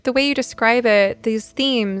The way you describe it, these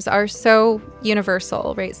themes are so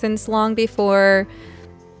universal, right? Since long before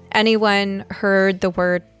anyone heard the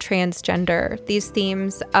word transgender, these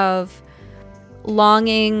themes of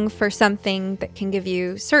longing for something that can give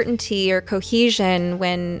you certainty or cohesion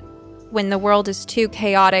when the world is too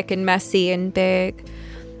chaotic and messy and big.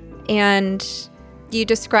 And you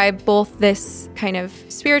describe both this kind of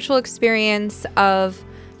spiritual experience of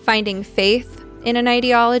finding faith in an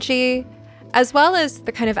ideology, as well as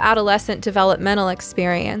the kind of adolescent developmental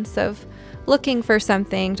experience of looking for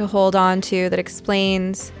something to hold on to that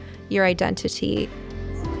explains your identity.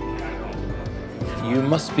 You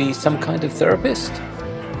must be some kind of therapist?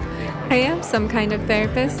 I am some kind of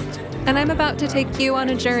therapist, and I'm about to take you on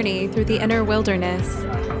a journey through the inner wilderness.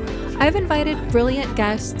 I've invited brilliant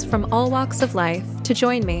guests from all walks of life to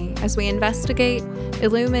join me as we investigate,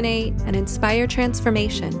 illuminate, and inspire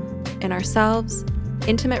transformation in ourselves,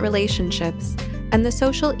 intimate relationships, and the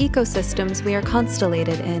social ecosystems we are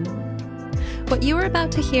constellated in. What you are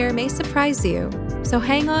about to hear may surprise you, so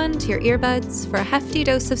hang on to your earbuds for a hefty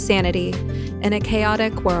dose of sanity in a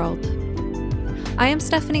chaotic world. I am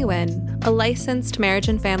Stephanie Wynn, a licensed marriage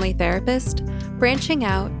and family therapist, branching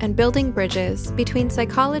out and building bridges between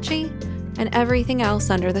psychology and everything else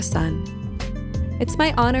under the sun. It's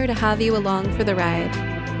my honor to have you along for the ride.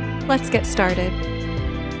 Let's get started.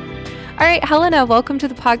 All right, Helena, welcome to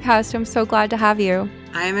the podcast. I'm so glad to have you.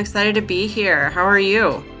 I am excited to be here. How are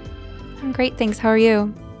you? I'm great, thanks. How are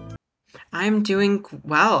you? I'm doing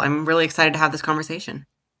well. I'm really excited to have this conversation.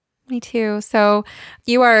 Me too. So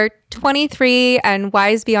you are 23 and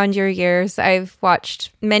wise beyond your years. I've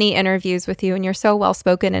watched many interviews with you and you're so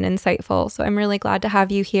well-spoken and insightful. So I'm really glad to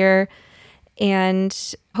have you here.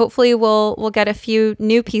 And hopefully we'll get a few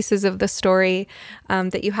new pieces of the story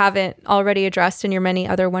that you haven't already addressed in your many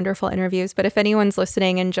other wonderful interviews. But if anyone's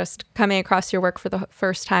listening and just coming across your work for the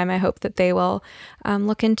first time, I hope that they will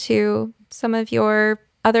look into some of your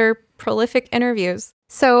other prolific interviews.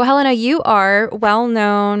 So Helena, you are well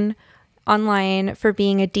known online for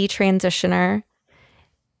being a detransitioner.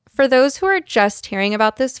 For those who are just hearing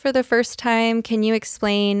about this for the first time, can you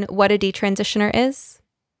explain what a detransitioner is?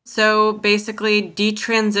 So basically,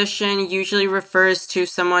 detransition usually refers to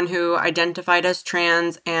someone who identified as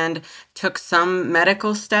trans and took some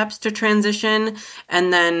medical steps to transition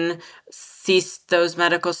and then ceased those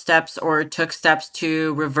medical steps or took steps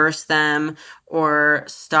to reverse them or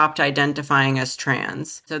stopped identifying as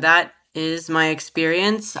trans. So that is my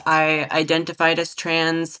experience. I identified as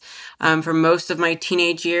trans for most of my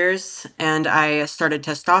teenage years, and I started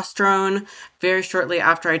testosterone very shortly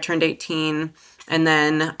after I turned 18. And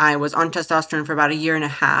then I was on testosterone for about a year and a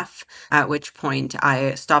half, at which point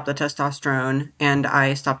I stopped the testosterone and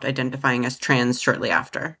I stopped identifying as trans shortly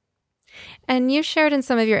after. And you shared in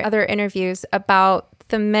some of your other interviews about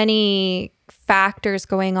the many factors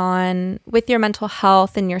going on with your mental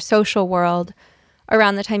health and your social world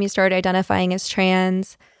around the time you started identifying as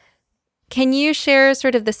trans. Can you share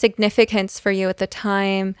sort of the significance for you at the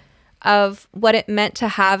time of what it meant to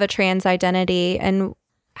have a trans identity and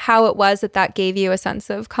how it was that gave you a sense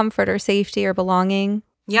of comfort or safety or belonging?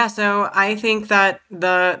 Yeah, so I think that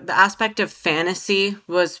the aspect of fantasy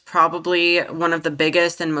was probably one of the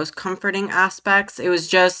biggest and most comforting aspects. It was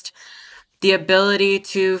just the ability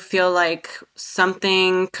to feel like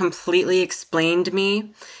something completely explained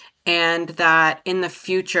me, and that in the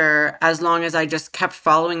future, as long as I just kept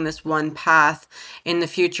following this one path, in the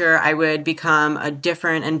future, I would become a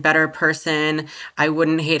different and better person. I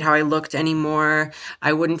wouldn't hate how I looked anymore.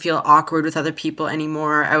 I wouldn't feel awkward with other people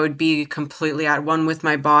anymore. I would be completely at one with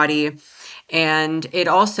my body. And it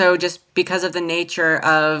also, just because of the nature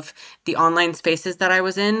of the online spaces that I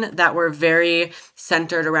was in that were very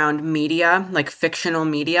centered around media, like fictional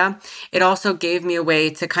media, it also gave me a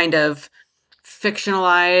way to kind of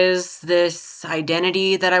fictionalize this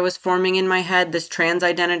identity that I was forming in my head, this trans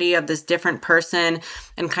identity of this different person,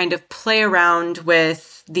 and kind of play around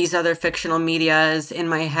with these other fictional medias in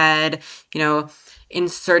my head,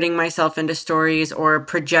 inserting myself into stories or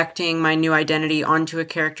projecting my new identity onto a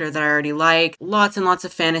character that I already like. Lots and lots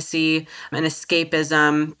of fantasy and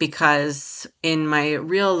escapism, because in my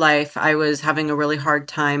real life, I was having a really hard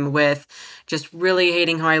time with just really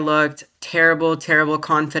hating how I looked, terrible, terrible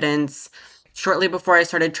confidence. Shortly before I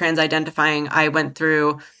started trans identifying, I went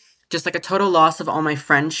through just like a total loss of all my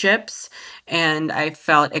friendships, and I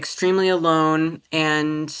felt extremely alone.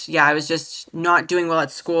 And yeah, I was just not doing well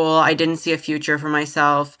at school. I didn't see a future for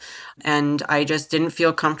myself, and I just didn't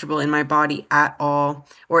feel comfortable in my body at all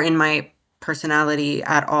or in my personality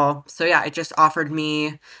at all. So yeah, it just offered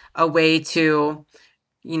me a way to,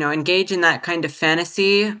 engage in that kind of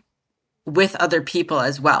fantasy with other people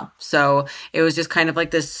as well. So it was just kind of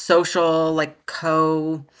like this social, like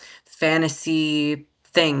co fantasy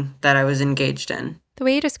thing that I was engaged in. The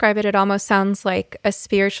way you describe it, it almost sounds like a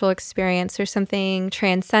spiritual experience or something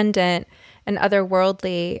transcendent and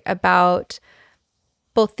otherworldly about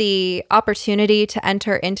both the opportunity to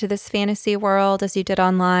enter into this fantasy world as you did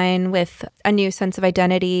online with a new sense of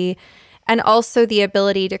identity, and also the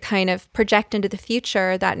ability to kind of project into the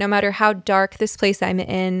future that no matter how dark this place I'm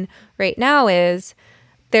in right now is,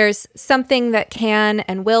 there's something that can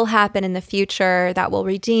and will happen in the future that will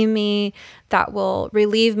redeem me, that will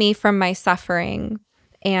relieve me from my suffering.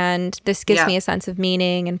 And this gives Yeah. me a sense of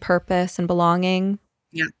meaning and purpose and belonging.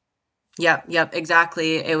 Yeah. Yep, yep,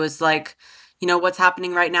 exactly. It was like, what's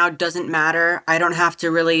happening right now doesn't matter. I don't have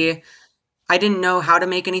to really, I didn't know how to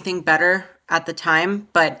make anything better at the time,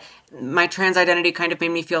 but my trans identity kind of made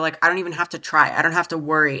me feel like I don't even have to try. I don't have to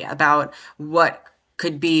worry about what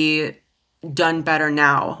could be done better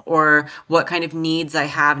now or what kind of needs I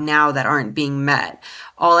have now that aren't being met.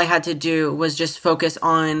 All I had to do was just focus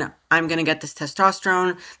on I'm going to get this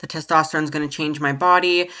testosterone. The testosterone's going to change my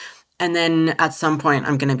body. And then at some point,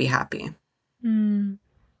 I'm going to be happy. Mm.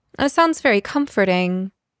 That sounds very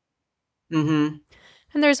comforting. Mm-hmm.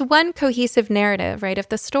 And there's one cohesive narrative, right? If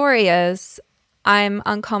the story is I'm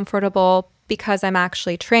uncomfortable because I'm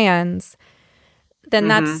actually trans, then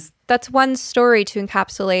Mm-hmm. that's one story to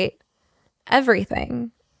encapsulate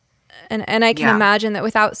everything. And I can Yeah. imagine that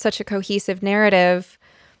without such a cohesive narrative,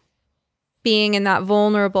 being in that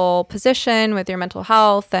vulnerable position with your mental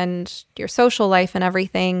health and your social life and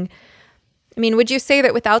everything. I mean, would you say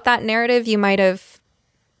that without that narrative, you might have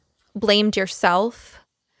blamed yourself?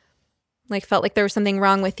 Like felt like there was something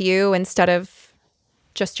wrong with you instead of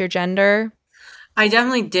just your gender? I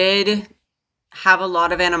definitely did have a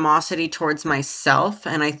lot of animosity towards myself.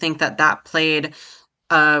 And I think that that played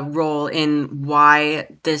a role in why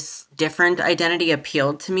this different identity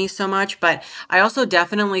appealed to me so much. But I also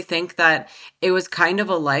definitely think that it was kind of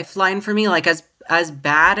a lifeline for me. Like as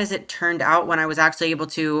bad as it turned out when I was actually able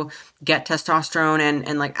to get testosterone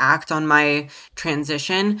and like act on my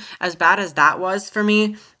transition, as bad as that was for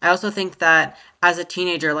me, I also think that as a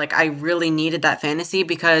teenager, like I really needed that fantasy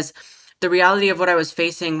because the reality of what I was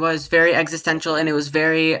facing was very existential and it was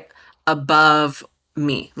very above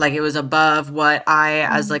me. Like it was above what I,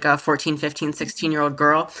 as Mm. like a 14, 15, 16-year-old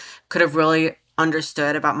girl, could have really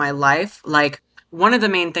understood about my life. Like one of the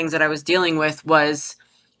main things that I was dealing with was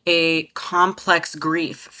a complex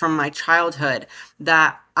grief from my childhood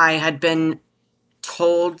that I had been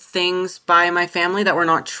told things by my family that were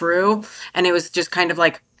not true. And it was just kind of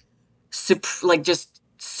like just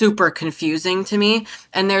super confusing to me.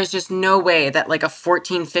 And there's just no way that like a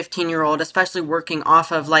 14, 15-year-old, especially working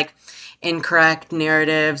off of like incorrect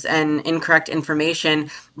narratives and incorrect information,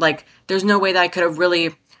 like there's no way that I could have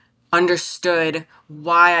really understood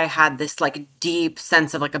why I had this like deep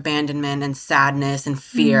sense of like abandonment and sadness and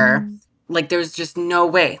fear. Mm. Like there's just no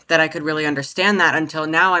way that I could really understand that until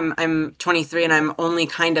now I'm 23 and I'm only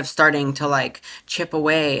kind of starting to like chip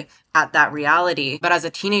away at that reality. But as a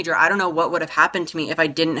teenager, I don't know what would have happened to me if I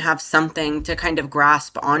didn't have something to kind of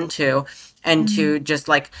grasp onto and Mm. to just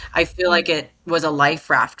like I feel like it was a life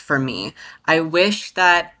raft for me. I wish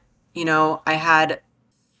that I had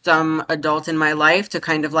some adult in my life to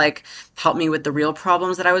kind of like help me with the real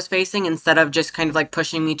problems that I was facing instead of just kind of like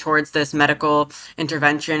pushing me towards this medical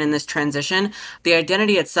intervention and this transition. The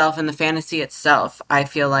identity itself and the fantasy itself, I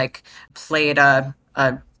feel like played a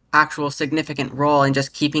actual significant role in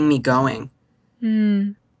just keeping me going.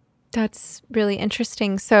 Mm. That's really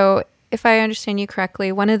interesting. So, if I understand you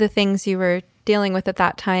correctly, one of the things you were dealing with at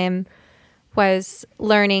that time was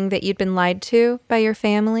learning that you'd been lied to by your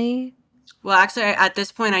family. Well, actually, at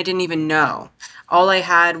this point, I didn't even know. All I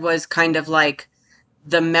had was kind of like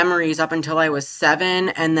the memories up until I was 7,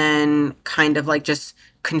 and then kind of like just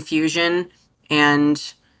confusion. And,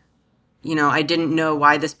 I didn't know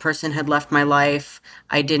why this person had left my life.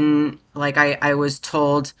 I didn't, like, I was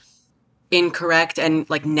told incorrect and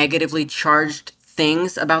like negatively charged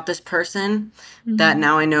things about this person that Mm.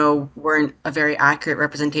 now I know weren't a very accurate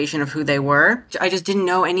representation of who they were. I just didn't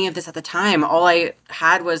know any of this at the time. All I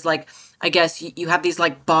had was like, I guess you have these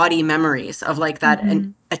like body memories of like that an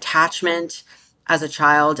Mm-hmm. attachment as a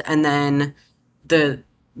child and then the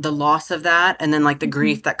loss of that and then like the Mm-hmm.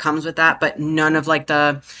 grief that comes with that, but none of like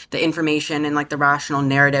the information and like the rational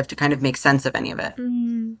narrative to kind of make sense of any of it.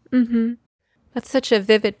 Mm-hmm. That's such a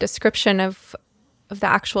vivid description of the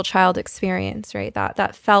actual child experience, right?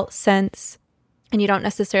 That felt sense, and you don't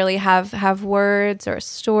necessarily have words or a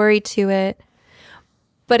story to it.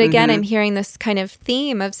 But again, I'm Mm-hmm. hearing this kind of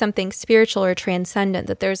theme of something spiritual or transcendent,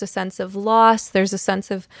 that there's a sense of loss, there's a sense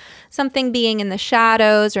of something being in the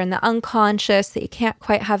shadows or in the unconscious that you can't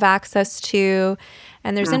quite have access to.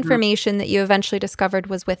 And there's Mm-hmm. information that you eventually discovered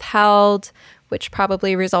was withheld, which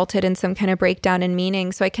probably resulted in some kind of breakdown in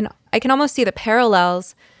meaning. So I can almost see the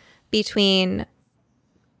parallels between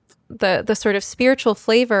the sort of spiritual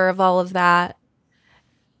flavor of all of that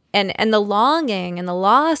and the longing and the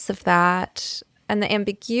loss of that and the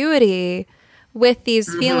ambiguity with these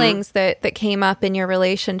Mm-hmm. feelings that came up in your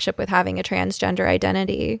relationship with having a transgender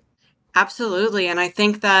identity. Absolutely. And I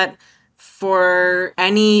think that for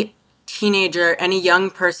any teenager, any young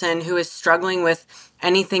person who is struggling with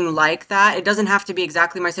anything like that, it doesn't have to be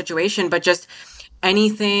exactly my situation, but just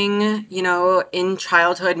anything, in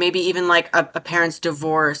childhood, maybe even like a parent's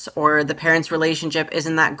divorce or the parent's relationship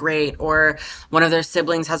isn't that great or one of their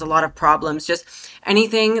siblings has a lot of problems, just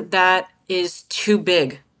anything that is too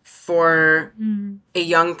big for a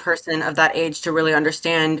young person of that age to really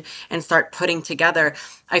understand and start putting together.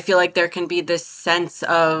 I feel like there can be this sense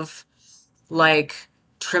of like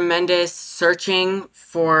tremendous searching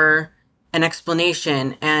for an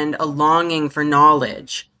explanation and a longing for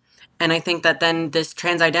knowledge. And I think that then this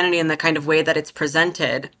trans identity and the kind of way that it's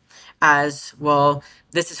presented as, well,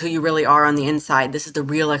 this is who you really are on the inside. This is the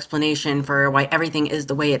real explanation for why everything is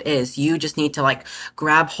the way it is. You just need to like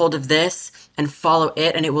grab hold of this and follow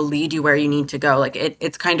it, and it will lead you where you need to go. Like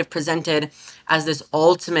it's kind of presented as this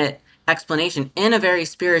ultimate explanation in a very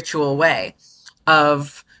spiritual way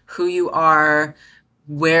of who you are,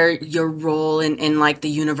 where your role in like the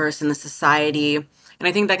universe and the society. And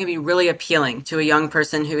I think that can be really appealing to a young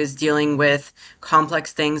person who is dealing with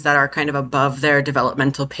complex things that are kind of above their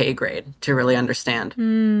developmental pay grade to really understand.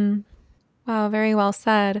 Wow, very well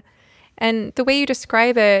said. And the way you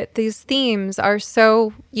describe it, these themes are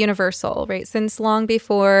so universal, right? Since long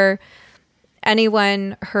before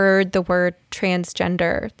anyone heard the word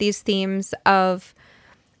transgender, these themes of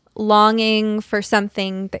longing for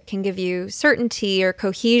something that can give you certainty or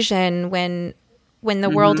cohesion when the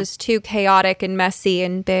world Mm-hmm. is too chaotic and messy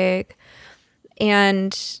and big.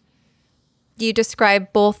 And you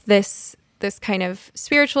describe both this kind of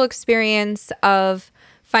spiritual experience of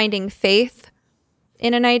finding faith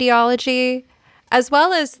in an ideology, as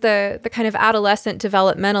well as the kind of adolescent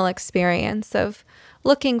developmental experience of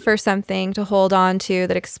looking for something to hold on to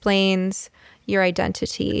that explains your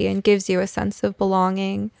identity and gives you a sense of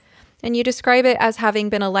belonging. And you describe it as having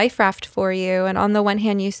been a life raft for you. And on the one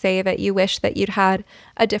hand, you say that you wish that you'd had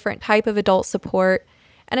a different type of adult support.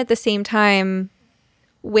 And at the same time,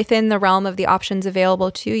 within the realm of the options available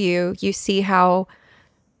to you, you see how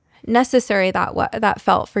necessary that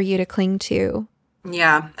felt for you to cling to.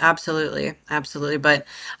 Yeah, absolutely. Absolutely. But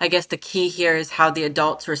I guess the key here is how the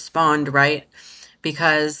adults respond, right?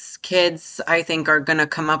 Because kids, I think, are going to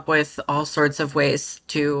come up with all sorts of ways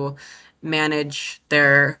to manage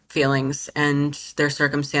their feelings and their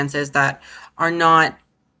circumstances that are not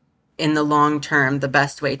in the long term the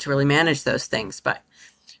best way to really manage those things. But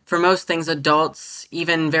for most things, adults,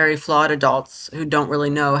 even very flawed adults who don't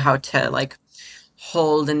really know how to like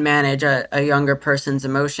hold and manage a younger person's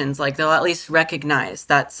emotions, like they'll at least recognize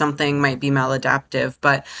that something might be maladaptive.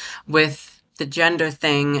 But with the gender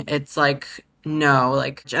thing, it's like, no,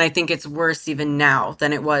 like, and I think it's worse even now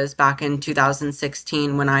than it was back in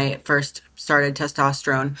 2016 when I first started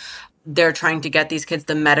testosterone. They're trying to get these kids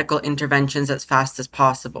the medical interventions as fast as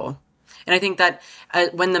possible. And I think that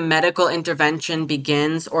when the medical intervention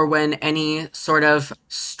begins, or when any sort of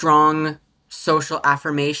strong social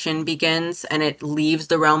affirmation begins and it leaves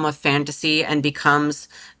the realm of fantasy and becomes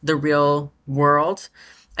the real world,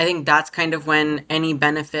 I think that's kind of when any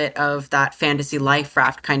benefit of that fantasy life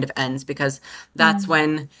raft kind of ends, because that's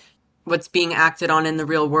when what's being acted on in the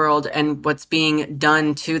real world and what's being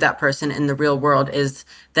done to that person in the real world is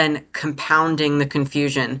then compounding the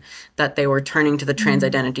confusion that they were turning to the trans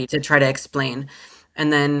identity to try to explain.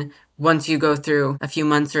 And then once you go through a few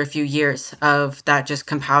months or a few years of that just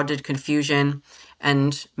compounded confusion,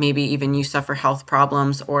 and maybe even you suffer health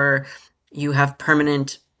problems or you have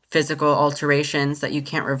permanent physical alterations that you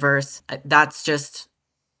can't reverse, that's just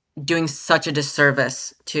doing such a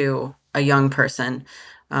disservice to a young person.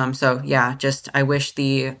 So yeah, just I wish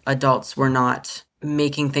the adults were not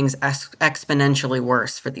making things exponentially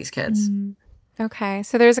worse for these kids. Okay,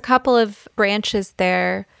 so there's a couple of branches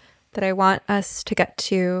there that I want us to get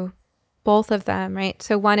to, both of them, right?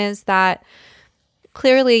 So one is that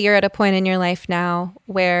clearly you're at a point in your life now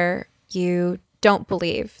where you don't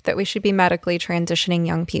believe that we should be medically transitioning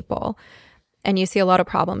young people. And you see a lot of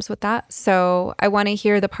problems with that. So I want to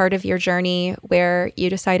hear the part of your journey where you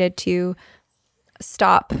decided to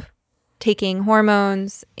stop taking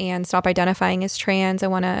hormones and stop identifying as trans. I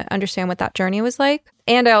want to understand what that journey was like.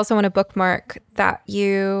 And I also want to bookmark that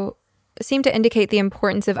you seem to indicate the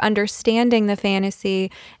importance of understanding the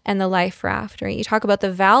fantasy and the life raft, right? You talk about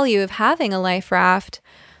the value of having a life raft.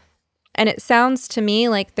 And it sounds to me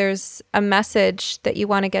like there's a message that you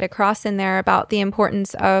want to get across in there about the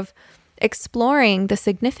importance of exploring the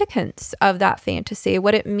significance of that fantasy,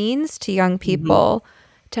 what it means to young people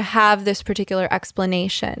to have this particular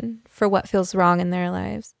explanation for what feels wrong in their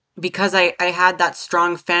lives. Because I had that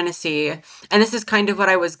strong fantasy, and this is kind of what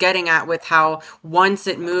I was getting at with how once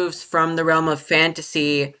it moves from the realm of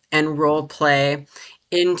fantasy and role play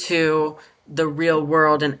into the real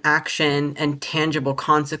world and action and tangible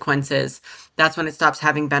consequences, that's when it stops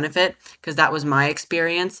having benefit, because that was my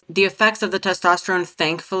experience. The effects of the testosterone,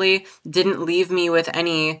 thankfully, didn't leave me with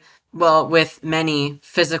with many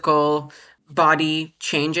physical body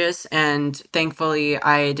changes, and thankfully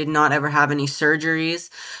I did not ever have any surgeries.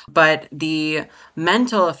 But the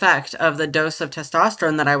mental effect of the dose of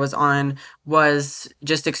testosterone that I was on was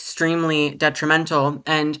just extremely detrimental,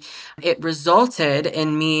 and it resulted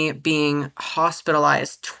in me being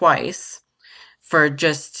hospitalized twice for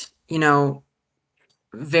just,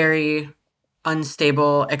 very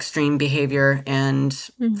unstable, extreme behavior and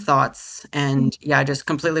thoughts. And yeah, I just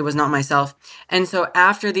completely was not myself. And so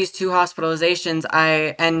after these two hospitalizations,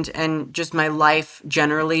 and just my life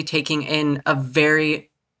generally taking in a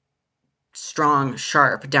very strong,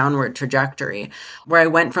 sharp downward trajectory, where I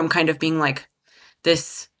went from kind of being like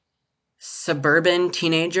this suburban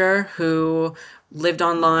teenager who lived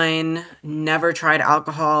online, never tried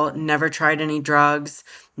alcohol, never tried any drugs,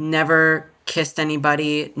 never kissed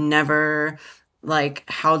anybody, never like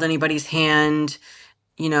held anybody's hand,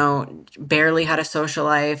 barely had a social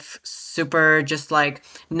life, super just like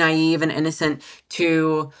naive and innocent,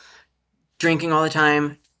 to drinking all the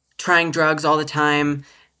time, trying drugs all the time,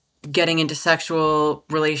 getting into sexual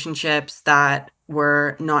relationships that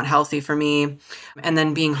were not healthy for me, and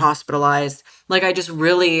then being hospitalized. Like, I just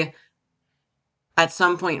really, at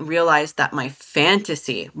some point, realized that my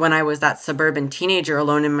fantasy when I was that suburban teenager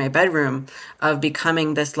alone in my bedroom of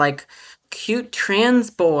becoming this like cute trans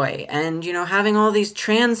boy and, having all these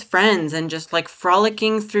trans friends and just like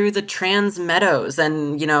frolicking through the trans meadows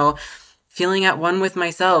and, feeling at one with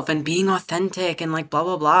myself and being authentic and like blah,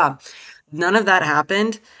 blah, blah. None of that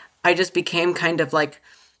happened. I just became kind of like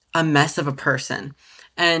a mess of a person.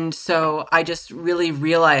 And so I just really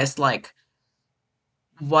realized, like,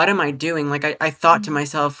 what am I doing? Like, I thought to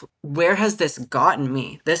myself, where has this gotten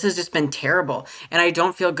me? This has just been terrible. And I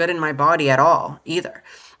don't feel good in my body at all either.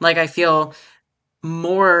 Like, I feel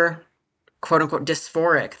more quote unquote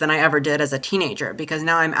dysphoric than I ever did as a teenager, because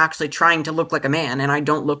now I'm actually trying to look like a man and I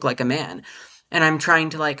don't look like a man. And I'm trying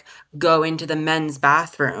to like go into the men's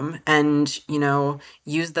bathroom and,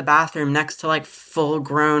 use the bathroom next to like full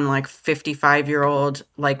grown, like 55-year-old,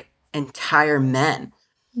 like entire men.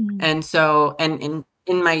 And so, and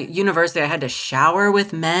in my university, I had to shower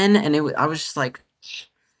with men, and I was just like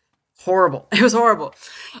horrible. It was horrible.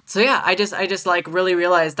 So yeah, I just like really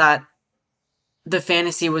realized that the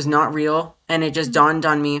fantasy was not real, and it just dawned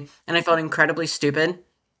on me, and I felt incredibly stupid.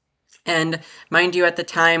 And mind you, at the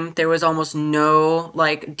time, there was almost no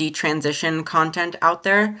like detransition content out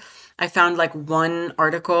there. I found like one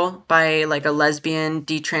article by like a lesbian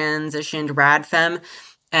detransitioned rad femme,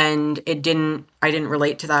 and I didn't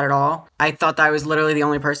relate to that at all. I thought that I was literally the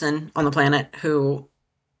only person on the planet who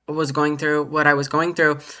was going through what I was going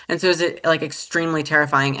through. And so it was like extremely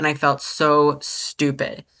terrifying, and I felt so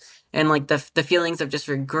stupid. And like the feelings of just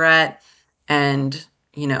regret and,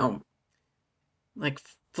 like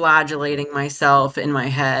flagellating myself in my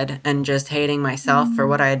head and just hating myself for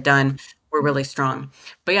what I had done were really strong.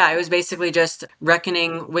 But yeah, I was basically just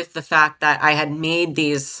reckoning with the fact that I had made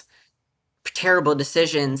these terrible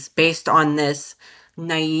decisions based on this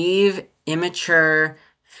naive, immature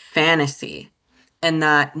fantasy, and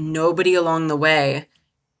that nobody along the way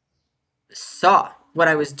saw what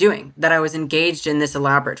I was doing, that I was engaged in this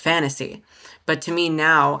elaborate fantasy. But to me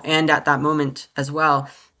now, and at that moment as well,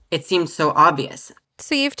 it seemed so obvious.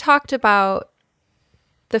 So you've talked about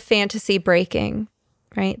the fantasy breaking,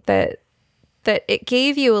 right? That it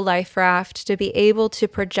gave you a life raft to be able to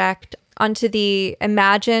project onto the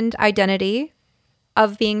imagined identity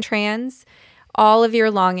of being trans all of your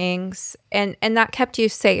longings, and that kept you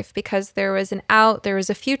safe because there was there was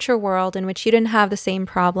a future world in which you didn't have the same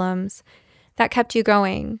problems. That kept you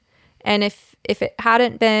going. And if it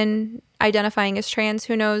hadn't been identifying as trans,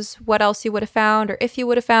 who knows what else you would have found, or if you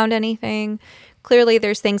would have found anything. Clearly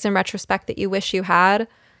there's things in retrospect that you wish you had,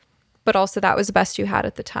 but also that was the best you had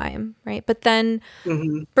at the time, right? But then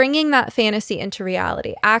Hmm. bringing that fantasy into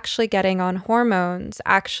reality, actually getting on hormones,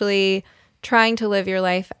 actually trying to live your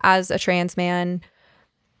life as a trans man,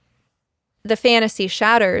 the fantasy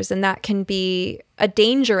shatters, and that can be a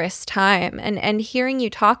dangerous time. And hearing you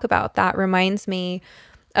talk about that reminds me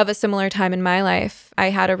of a similar time in my life. I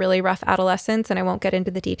had a really rough adolescence, and I won't get into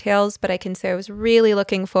the details, but I can say I was really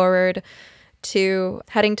looking forward to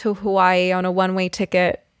heading to Hawaii on a one-way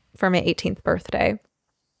ticket for my 18th birthday.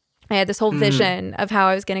 I had this whole Hmm. vision of how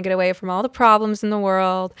I was going to get away from all the problems in the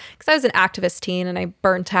world because I was an activist teen and I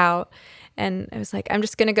burnt out. And I was like, I'm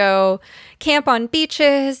just going to go camp on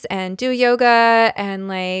beaches and do yoga and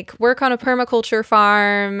like work on a permaculture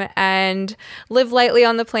farm and live lightly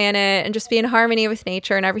on the planet and just be in harmony with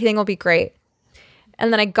nature and everything will be great.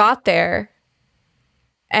 And then I got there,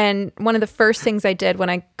 and one of the first things I did when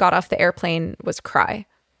I got off the airplane was cry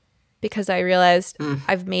because I realized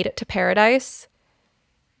I've made it to paradise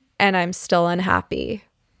and I'm still unhappy.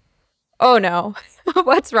 Oh no,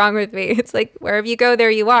 what's wrong with me? It's like wherever you go,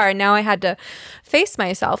 there you are. And now I had to face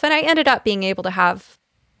myself. And I ended up being able to have,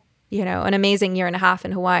 an amazing year and a half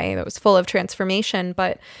in Hawaii that was full of transformation.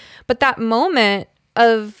 But that moment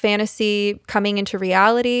of fantasy coming into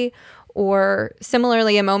reality, or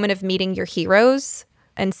similarly, a moment of meeting your heroes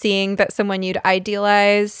and seeing that someone you'd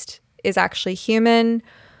idealized is actually human,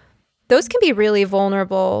 those can be really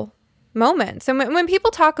vulnerable moments. And when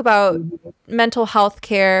people talk about Hmm. mental health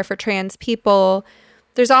care for trans people,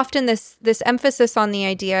 there's often this emphasis on the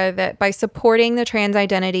idea that by supporting the trans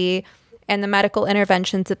identity and the medical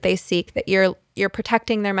interventions that they seek, that you're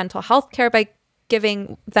protecting their mental health care by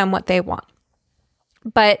giving them what they want.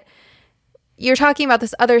 But you're talking about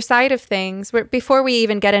this other side of things where before we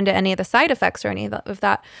even get into any of the side effects or any of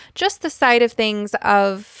that, just the side of things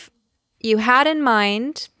of you had in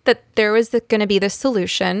mind that there was going to be this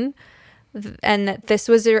solution and that this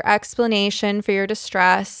was your explanation for your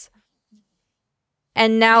distress,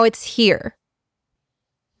 and now it's here.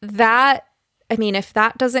 That, I mean, if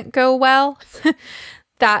that doesn't go well,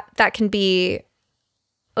 that can be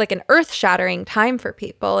like an earth-shattering time for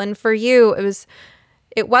people. And for you,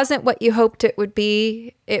 it wasn't what you hoped it would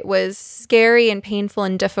be. It was scary and painful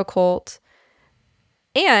and difficult.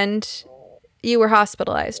 And you were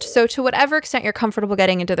hospitalized. So to whatever extent you're comfortable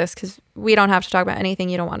getting into this, because we don't have to talk about anything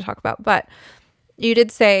you don't want to talk about, but you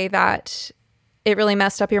did say that it really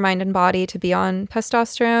messed up your mind and body to be on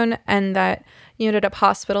testosterone and that you ended up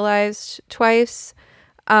hospitalized twice.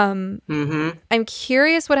 Hmm. I'm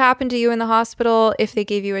curious what happened to you in the hospital, if they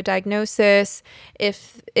gave you a diagnosis,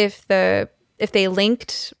 if they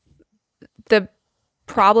linked the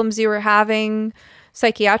problems you were having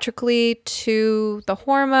psychiatrically to the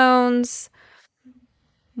hormones.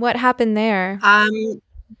 What happened there? Um,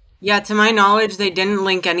 yeah, to my knowledge, they didn't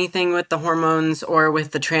link anything with the hormones or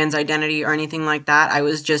with the trans identity or anything like that. I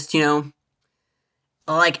was just,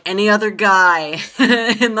 like any other guy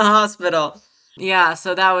in the hospital. Yeah,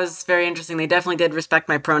 so that was very interesting. They definitely did respect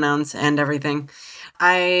my pronouns and everything.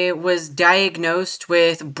 I was diagnosed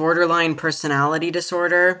with borderline personality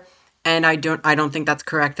disorder, and I don't think that's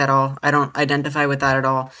correct at all. I don't identify with that at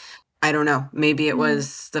all. I don't know. Maybe it Mm.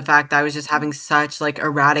 was the fact that I was just having such like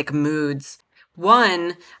erratic moods.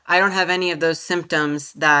 One, I don't have any of those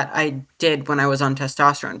symptoms that I did when I was on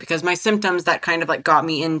testosterone, because my symptoms that kind of like got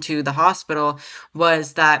me into the hospital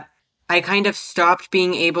was that I kind of stopped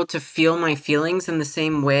being able to feel my feelings in the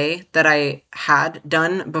same way that I had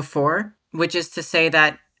done before, which is to say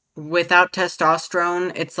that without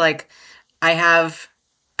testosterone, it's like I have,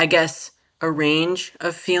 I guess, a range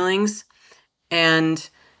of feelings, and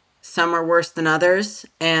some are worse than others,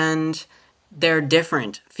 and they're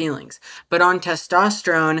different feelings. But on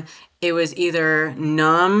testosterone, it was either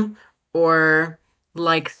numb or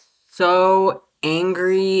like so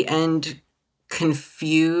angry and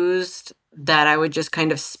confused that I would just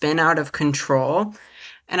kind of spin out of control.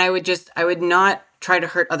 And I would not try to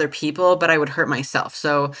hurt other people, but I would hurt myself.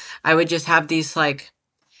 So I would just have these like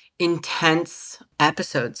intense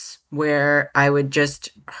episodes where I would just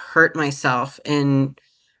hurt myself in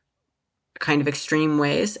kind of extreme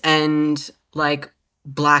ways and like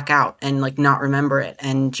black out and like not remember it,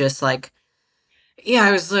 and just like, yeah,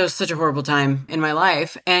 it was such a horrible time in my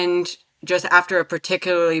life. And just after a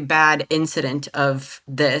particularly bad incident of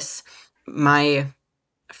this, my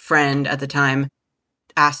friend at the time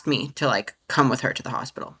asked me to like come with her to the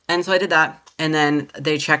hospital. And so I did that. And then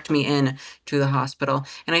they checked me in to the hospital.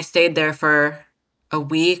 And I stayed there for a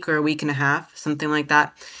week or a week and a half, something like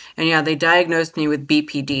that. And yeah, they diagnosed me with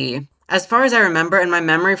BPD. As far as I remember, and my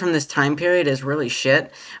memory from this time period is really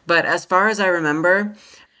shit, but as far as I remember,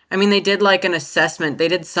 I mean, they did like an assessment. They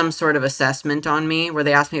did some sort of assessment on me where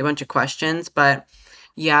they asked me a bunch of questions, but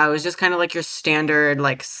yeah, it was just kind of like your standard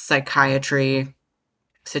like psychiatry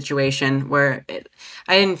situation where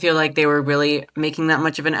I didn't feel like they were really making that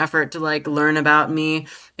much of an effort to like learn about me.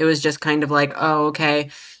 It was just kind of like, oh, okay,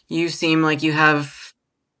 you seem like you have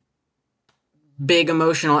big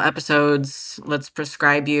emotional episodes. Let's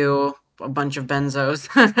prescribe you a bunch of benzos.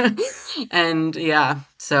 And yeah,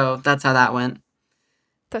 so that's how that went.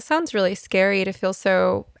 That sounds really scary to feel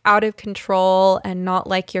so out of control and not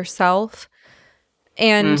like yourself.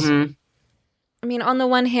 And Mm-hmm. I mean, on the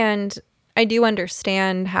one hand, I do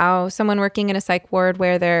understand how someone working in a psych ward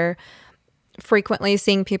where they're frequently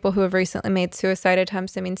seeing people who have recently made suicide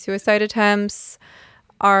attempts. I mean, suicide attempts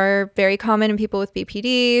are very common in people with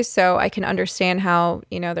BPD. So I can understand how,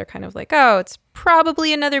 they're kind of like, oh, it's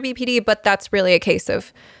probably another BPD, but that's really a case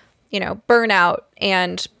of, burnout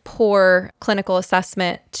and poor clinical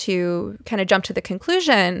assessment to kind of jump to the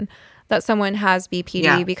conclusion that someone has BPD,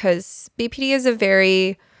 Yeah. because BPD is a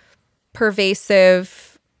very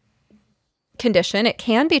pervasive condition. It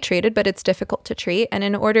can be treated, but it's difficult to treat. And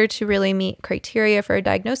in order to really meet criteria for a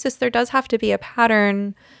diagnosis, there does have to be a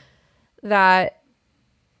pattern that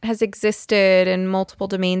has existed in multiple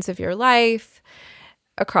domains of your life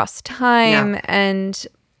across Yeah. time. And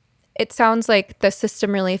it sounds like the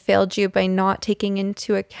system really failed you by not taking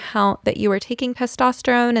into account that you were taking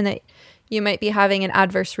testosterone and that you might be having an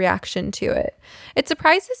adverse reaction to it. It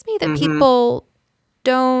surprises me that Mm-hmm. people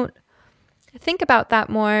don't think about that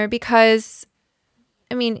more because,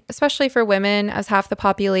 I mean, especially for women as half the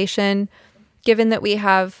population, given that we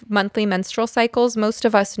have monthly menstrual cycles, most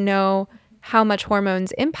of us know how much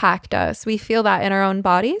hormones impact us. We feel that in our own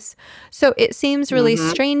bodies. So it seems really Mm-hmm.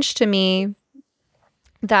 strange to me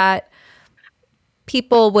that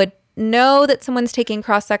people would know that someone's taking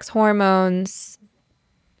cross-sex hormones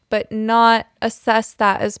but not assess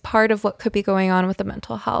that as part of what could be going on with the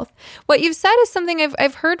mental health. What you've said is something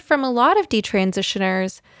I've heard from a lot of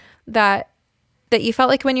detransitioners, that you felt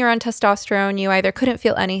like when you were on testosterone, you either couldn't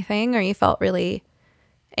feel anything or you felt really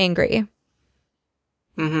angry.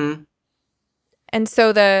 Mm-hmm. And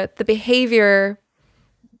so the behavior,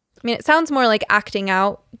 I mean, it sounds more like acting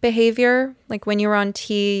out behavior. Like when you were on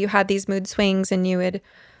T, you had these mood swings and you would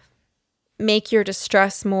make your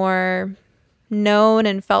distress more known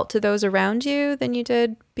and felt to those around you than you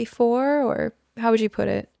did before? Or how would you put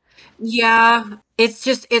it? Yeah,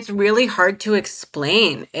 it's really hard to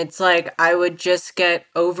explain. It's like I would just get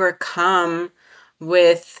overcome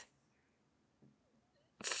with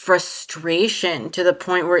frustration to the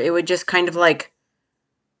point where it would just kind of like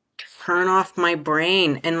turn off my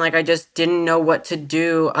brain, and like I just didn't know what to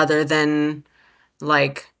do other than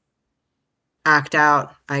like act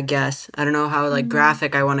out, I guess. I don't know how like Mm-hmm.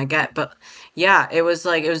 graphic I want to get, but yeah, it was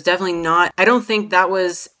definitely not. I don't think that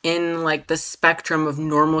was in like the spectrum of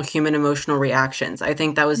normal human emotional reactions. I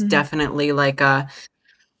think that was Mm-hmm. definitely like a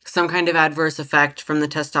some kind of adverse effect from the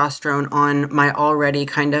testosterone on my already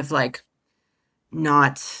kind of like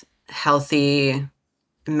not healthy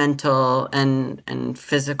mental and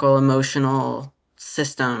physical emotional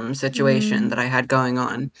system situation Mm-hmm. that I had going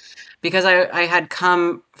on, because I had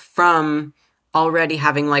come from already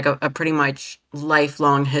having like a pretty much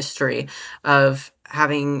lifelong history of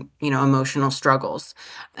having, emotional struggles,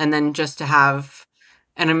 and then just to have,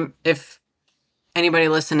 and if anybody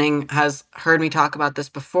listening has heard me talk about this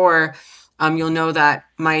before, you'll know that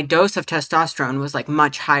my dose of testosterone was like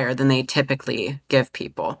much higher than they typically give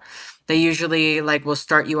people. They usually like will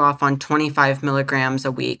start you off on 25 milligrams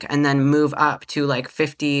a week and then move up to like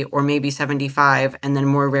 50 or maybe 75 and then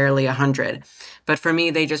more rarely 100. But for me,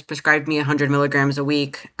 they just prescribed me 100 milligrams a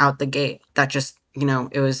week out the gate. That just,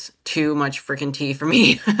 it was too much freaking tea for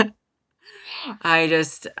me. I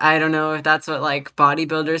don't know if that's what like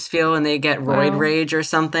bodybuilders feel when they get roid Wow. rage or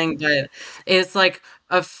something, but it's like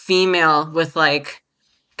a female with like,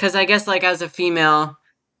 because I guess like as a female,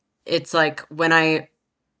 it's like when I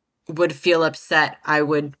would feel upset, I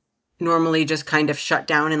would normally just kind of shut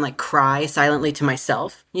down and like cry silently to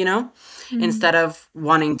myself, Mm-hmm. instead of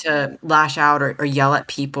wanting to lash out or yell at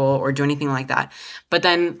people or do anything like that. But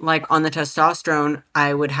then like on the testosterone,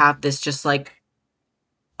 I would have this just like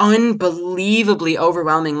unbelievably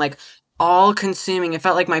overwhelming, like all consuming. It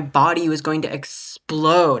felt like my body was going to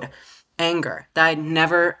explode anger that I'd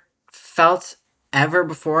never felt ever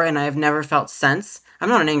before, and I've never felt since. I'm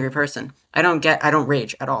not an angry person. I don't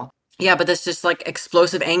rage at all. Yeah, but this just like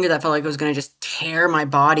explosive anger that felt like it was going to just tear my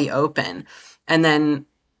body open. And then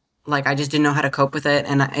like I just didn't know how to cope with it,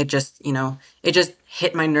 and it just, it just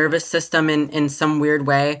hit my nervous system in some weird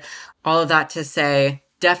way. All of that to say,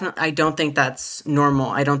 definitely, I don't think that's normal.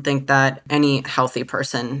 I don't think that any healthy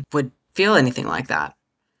person would feel anything like that.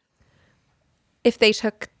 If they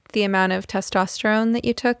took the amount of testosterone that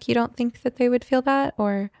you took, you don't think that they would feel that?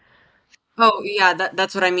 Or Oh, yeah,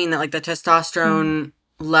 that's what I mean. That like the Mm. testosterone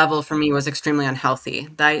level for me was extremely unhealthy.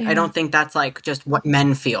 I Yeah. don't think that's like just what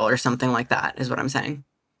men feel or something like that, is what I'm saying.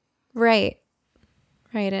 Right.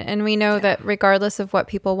 Right. And we know Yeah. that regardless of what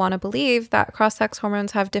people want to believe, that cross-sex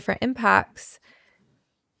hormones have different impacts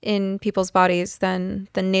in people's bodies than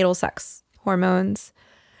natal sex hormones.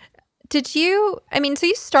 Did you, I mean, so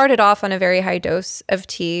you started off on a very high dose of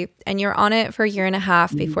tea and you're on it for a year and a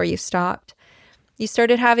half hmm before you stopped. You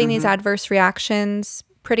started having these hmm adverse reactions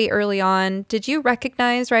pretty early on. Did you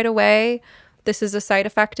recognize right away this is a side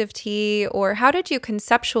effect of tea, or how did you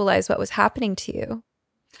conceptualize what was happening to you?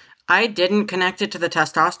 I didn't connect it to the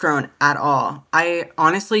testosterone at all. I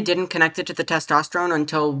honestly didn't connect it to the testosterone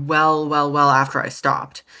until well after I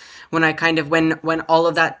stopped. When I kind of when all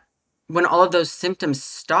of that when all of those symptoms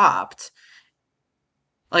stopped,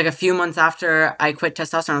 like a few months after I quit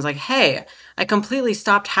testosterone, I was like, "Hey, I completely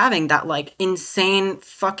stopped having that like insane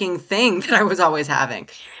fucking thing that I was always having."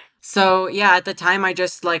 So, yeah, at the time I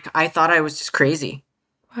just like I thought I was just crazy.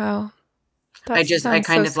 Wow, that I sounds so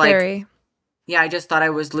kind of like scary. yeah, I just thought I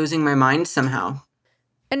was losing my mind somehow.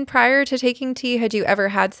 And prior to taking tea, had you ever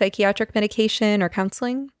had psychiatric medication or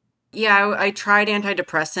counseling? Yeah, I tried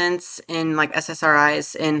antidepressants in like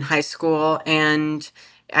SSRIs in high school, and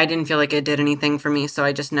I didn't feel like it did anything for me, so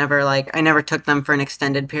I just never like I never took them for an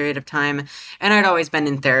extended period of time. And I'd always been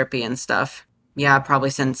in therapy and stuff. Yeah,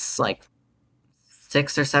 probably since like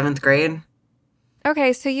 6th or 7th grade.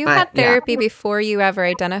 Okay, so you But had yeah. therapy before you ever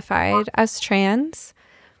identified as trans.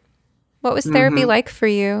 What was therapy hmm like for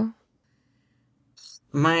you?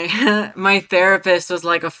 My my therapist was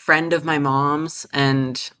like a friend of my mom's,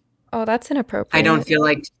 and Oh, that's I don't inappropriate. feel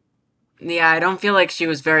like yeah, I don't feel like she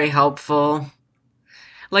was very helpful.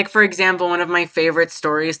 Like, for example, one of my favorite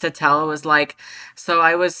stories to tell was like, so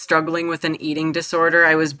I was struggling with an eating disorder.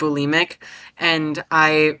 I was bulimic, and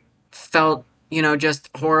I felt, just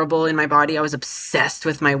horrible in my body. I was obsessed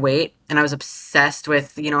with my weight, and I was obsessed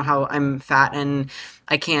with, how I'm fat and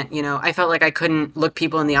I can't, I felt like I couldn't look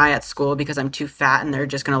people in the eye at school because I'm too fat and they're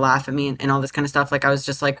just going to laugh at me and all this kind of stuff. Like, I was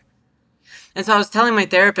just like, and so I was telling my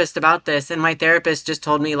therapist about this, and my therapist just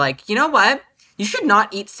told me, like, you know what? You should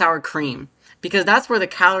not eat sour cream because that's where the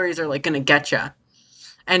calories are like going to get you.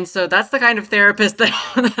 And so that's the kind of therapist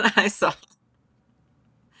that I saw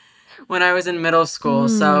when I was in middle school. Hmm.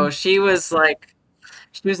 So she was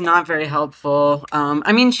not very helpful.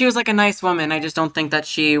 I mean, she was like a nice woman. I just don't think that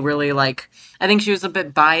she really like, I think she was a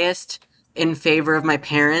bit biased in favor of my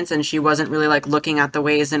parents, and she wasn't really like looking at the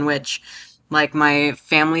ways in which like my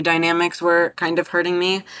family dynamics were kind of hurting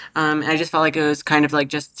me. I just felt like it was kind of like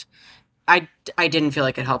just, I didn't feel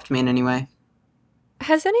like it helped me in any way.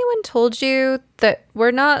 Has anyone told you that we're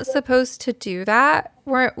not supposed to do that?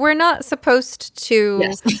 We're not supposed to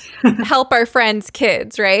Yes. help our friends'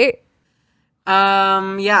 kids, right?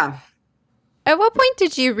 Yeah. At what point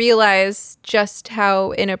did you realize just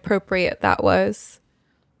how inappropriate that was?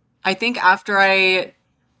 I think after I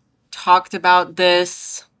talked about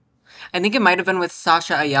this, I think it might have been with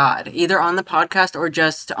Sasha Ayad, either on the podcast or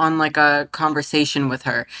just on like a conversation with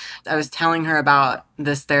her. I was telling her about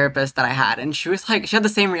this therapist that I had, and she was like, she had the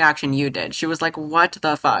same reaction you did. She was like, "What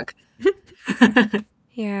the fuck?"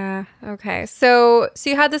 Yeah. Okay. So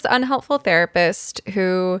you had this unhelpful therapist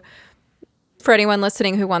who, for anyone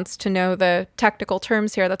listening who wants to know the technical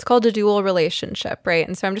terms here, that's called a dual relationship, right?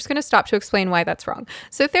 And so I'm just going to stop to explain why that's wrong.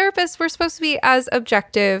 So therapists, we're supposed to be as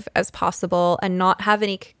objective as possible and not have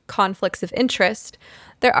any conflicts of interest.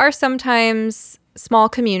 There are sometimes small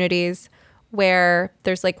communities where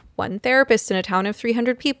there's like one therapist in a town of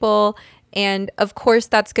 300 people. And of course,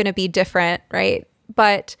 that's going to be different, right?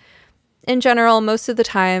 But in general, most of the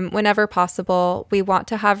time, whenever possible, we want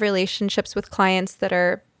to have relationships with clients that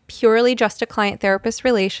are purely just a client therapist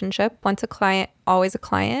relationship. Once a client, always a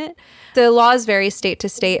client. The laws vary state to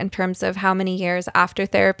state in terms of how many years after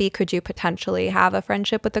therapy could you potentially have a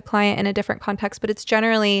friendship with a client in a different context, but it's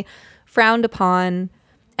generally frowned upon.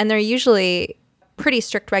 And there are usually pretty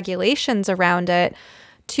strict regulations around it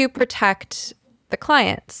to protect the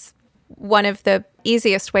clients. One of the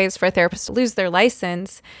easiest ways for a therapist to lose their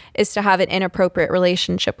license is to have an inappropriate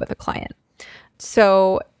relationship with a client.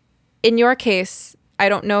 So in your case, I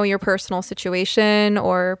don't know your personal situation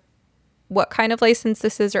or what kind of license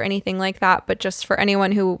this is or anything like that, but just for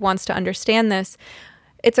anyone who wants to understand this,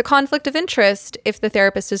 it's a conflict of interest if the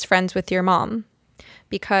therapist is friends with your mom.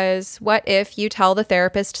 Because what if you tell the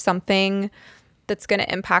therapist something that's going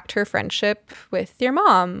to impact her friendship with your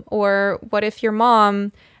mom? Or what if your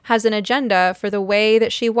mom has an agenda for the way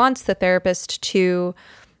that she wants the therapist to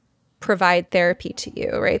provide therapy to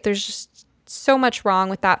you, right? There's just so much wrong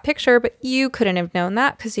with that picture, but you couldn't have known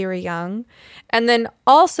that because you were young. And then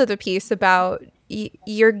also the piece about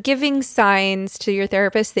you're giving signs to your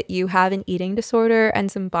therapist that you have an eating disorder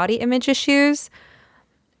and some body image issues,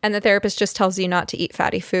 and the therapist just tells you not to eat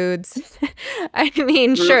fatty foods. I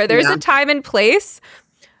mean, sure, there's a time and place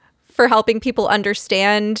for helping people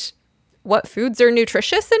understand what foods are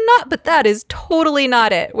nutritious and not, but that is totally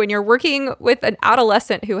not it. When you're working with an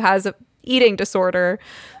adolescent who has an eating disorder,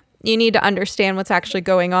 you need to understand what's actually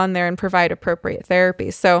going on there and provide appropriate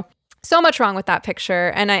therapy. So much wrong with that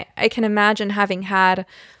picture. And I can imagine having had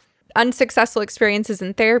unsuccessful experiences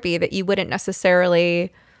in therapy that you wouldn't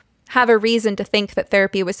necessarily have a reason to think that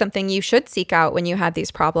therapy was something you should seek out when you had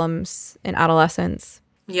these problems in adolescence.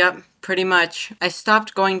 Yep, pretty much. I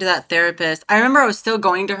stopped going to that therapist. I remember I was still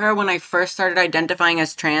going to her when I first started identifying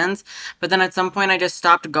as trans, but then at some point I just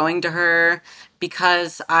stopped going to her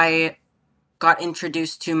because I got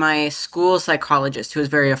introduced to my school psychologist who was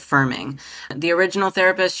very affirming. The original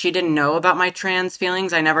therapist, she didn't know about my trans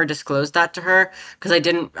feelings. I never disclosed that to her because I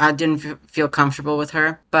didn't feel comfortable with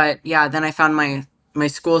her. But yeah, then I found my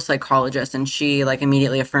school psychologist and she like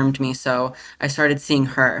immediately affirmed me. So I started seeing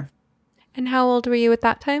her. And how old were you at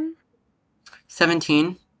that time?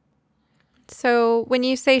 17. So when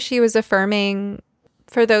you say she was affirming,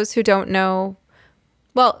 for those who don't know,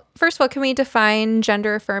 well, first of all, can we define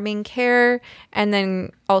gender affirming care? And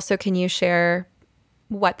then also, can you share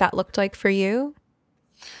what that looked like for you?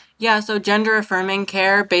 Yeah, so gender affirming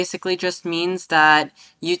care basically just means that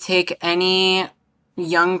you take any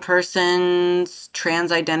young person's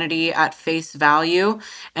trans identity at face value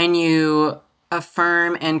and you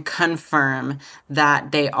affirm and confirm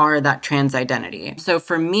that they are that trans identity. So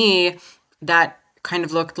for me, that kind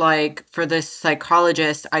of looked like for this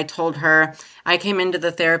psychologist, I told her, I came into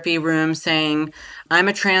the therapy room saying, I'm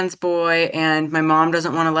a trans boy and my mom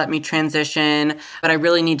doesn't want to let me transition, but I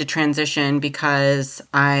really need to transition because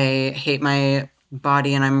I hate my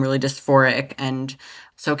body and I'm really dysphoric. And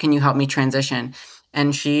so can you help me transition?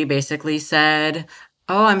 And she basically said,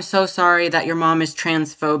 oh, I'm so sorry that your mom is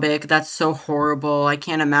transphobic. That's so horrible. I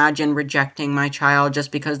can't imagine rejecting my child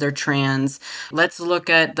just because they're trans. Let's look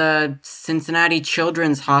at the Cincinnati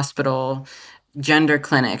Children's Hospital gender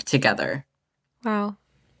clinic together. Wow.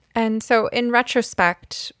 And so in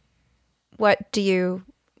retrospect, what do you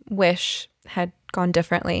wish had gone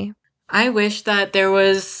differently? I wish that there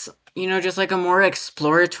was, just like a more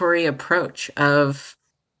exploratory approach of,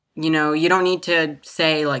 you don't need to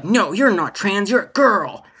say like, no, you're not trans, you're a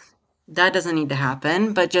girl. That doesn't need to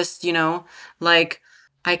happen, but just, like,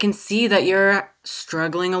 I can see that you're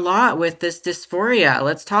struggling a lot with this dysphoria.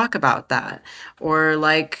 Let's talk about that. Or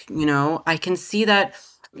like, I can see that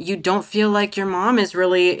you don't feel like your mom is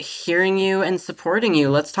really hearing you and supporting you.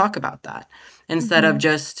 Let's talk about that. Instead of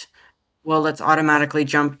just, well, let's automatically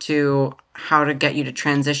jump to how to get you to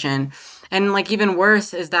transition. And like even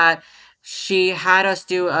worse is that she had us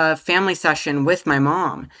do a family session with my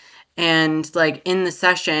mom. And like in the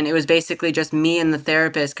session, it was basically just me and the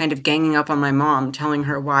therapist kind of ganging up on my mom, telling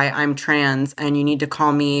her why I'm trans and you need to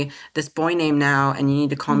call me this boy name now and you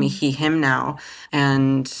need to call me he, him now.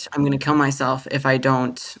 And I'm going to kill myself if I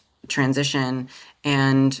don't transition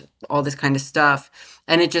and all this kind of stuff.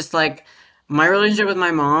 And it just like, my relationship with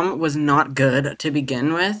my mom was not good to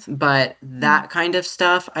begin with, but that kind of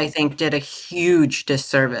stuff I think did a huge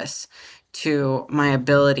disservice to my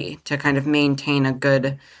ability to kind of maintain a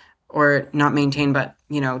good, or not maintain, but,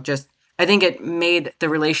 just, I think it made the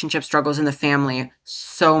relationship struggles in the family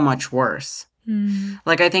so much worse.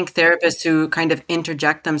 Like, I think therapists who kind of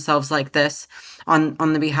interject themselves like this on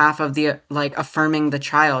the behalf of the, like, affirming the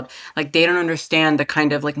child, like, they don't understand the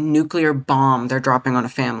kind of, like, nuclear bomb they're dropping on a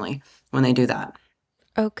family when they do that.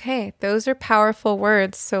 Okay, those are powerful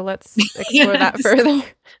words, so let's explore that further.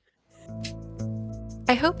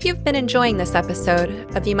 I hope you've been enjoying this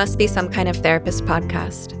episode of You Must Be Some Kind of Therapist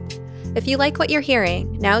podcast. If you like what you're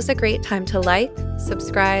hearing, now's a great time to like,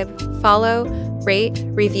 subscribe, follow, rate,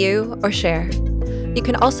 review, or share. You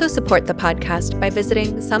can also support the podcast by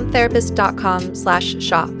visiting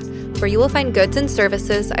sometherapist.com/shop, where you will find goods and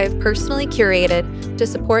services I have personally curated to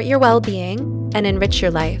support your well-being and enrich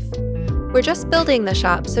your life. We're just building the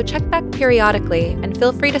shop, so check back periodically and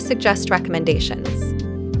feel free to suggest recommendations.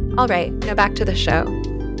 All right, now back to the show.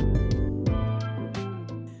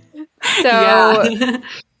 So,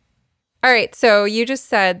 all right, so you just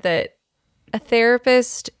said that a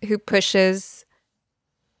therapist who pushes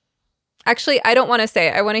Actually, I don't want to say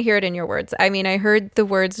it. I want to hear it in your words. I mean, I heard the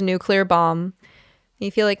words nuclear bomb.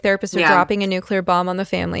 You feel like therapists are Yeah. dropping a nuclear bomb on the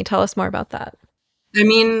family. Tell us more about that. I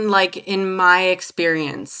mean, like in my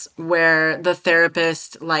experience, where the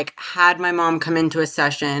therapist like had my mom come into a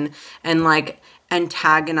session and like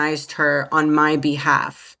antagonized her on my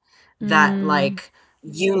behalf, that Mm, like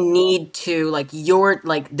you need to like you're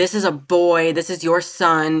like this is a boy, this is your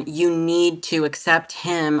son, you need to accept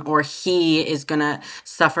him or he is gonna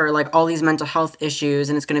suffer like all these mental health issues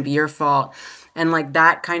and it's gonna be your fault. And like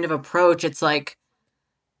that kind of approach, it's like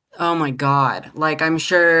oh my God. Like, I'm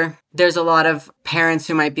sure there's a lot of parents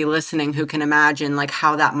who might be listening who can imagine like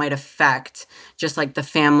how that might affect just like the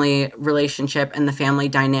family relationship and the family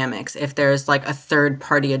dynamics if there's like a third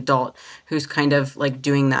party adult who's kind of like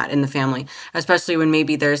doing that in the family, especially when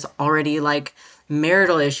maybe there's already like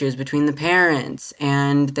marital issues between the parents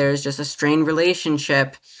and there's just a strained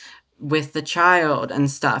relationship with the child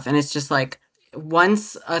and stuff. And it's just like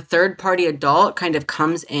once a third party adult kind of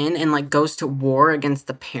comes in and like goes to war against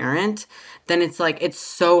the parent, then it's like it's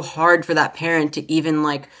so hard for that parent to even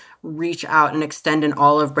like reach out and extend an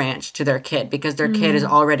olive branch to their kid because their kid is mm,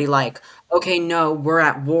 already like, okay, no, we're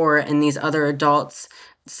at war and these other adults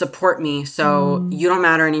support me. So mm. you don't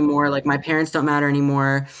matter anymore. Like my parents don't matter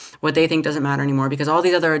anymore. What they think doesn't matter anymore because all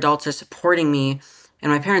these other adults are supporting me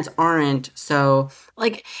and my parents aren't. So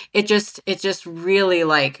like it just really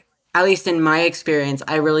like at least in my experience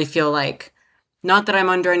I really feel like not that I'm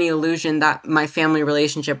under any illusion that my family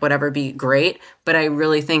relationship would ever be great, but I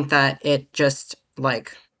really think that it just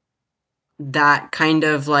like that kind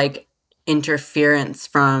of like interference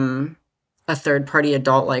from a third party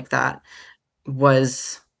adult like that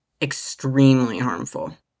was extremely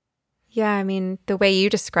harmful. Yeah, I mean, the way you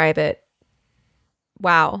describe it,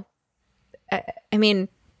 wow. I mean,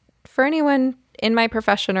 for anyone in my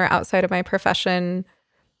profession or outside of my profession,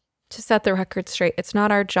 to set the record straight, it's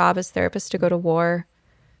not our job as therapists to go to war,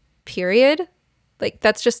 period. Like,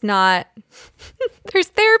 that's just not, there's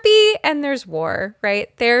therapy and there's war, right?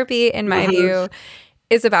 Therapy, in my Mhm. view,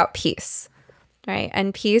 is about peace, right?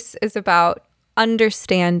 And peace is about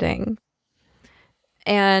understanding.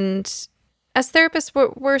 And as therapists,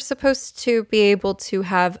 we're supposed to be able to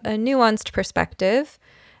have a nuanced perspective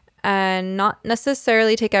and not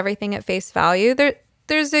necessarily take everything at face value.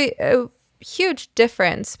 There's a huge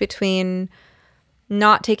difference between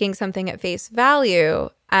not taking something at face value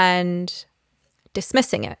and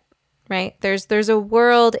dismissing it, right? There's a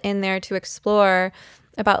world in there to explore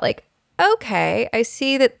about like, okay, I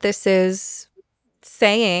see that this is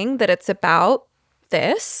saying that it's about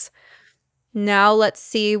this. Now let's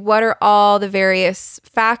see what are all the various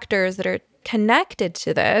factors that are connected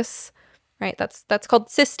to this, right? That's called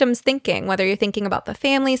systems thinking, whether you're thinking about the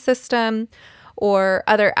family system or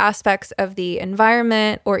other aspects of the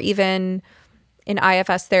environment or even in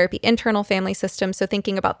IFS therapy, internal family system. So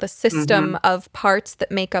thinking about the system Mhm. of parts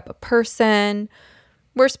that make up a person.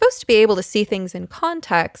 We're supposed to be able to see things in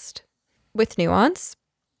context with nuance.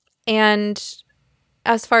 And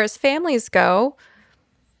as far as families go,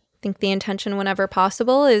 I think the intention, whenever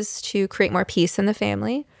possible, is to create more peace in the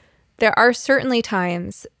family. There are certainly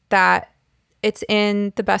times that it's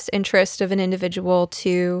in the best interest of an individual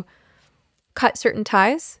to cut certain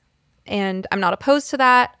ties. And I'm not opposed to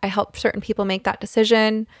that. I help certain people make that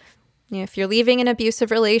decision. You know, if you're leaving an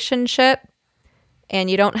abusive relationship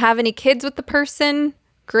and you don't have any kids with the person,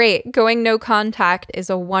 great. Going no contact is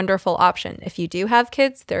a wonderful option. If you do have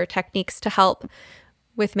kids, there are techniques to help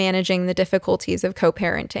with managing the difficulties of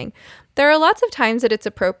co-parenting. There are lots of times that it's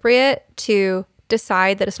appropriate to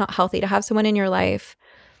decide that it's not healthy to have someone in your life.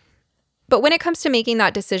 But when it comes to making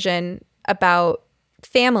that decision about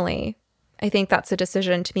family, I think that's a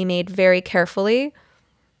decision to be made very carefully.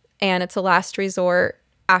 And it's a last resort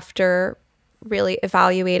after really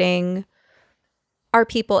evaluating, are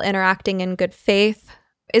people interacting in good faith?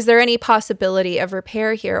 Is there any possibility of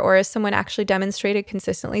repair here? Or has someone actually demonstrated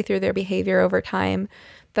consistently through their behavior over time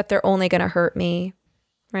that they're only going to hurt me,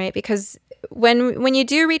 right? Because when you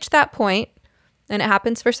do reach that point, and it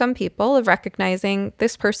happens for some people, of recognizing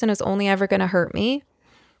this person is only ever going to hurt me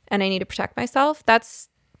and I need to protect myself, that's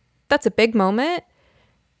a big moment.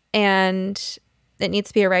 And it needs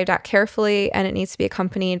to be arrived at carefully, and it needs to be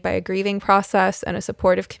accompanied by a grieving process and a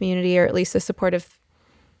supportive community, or at least a supportive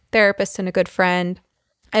therapist and a good friend.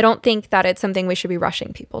 I don't think that it's something we should be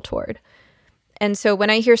rushing people toward. And so when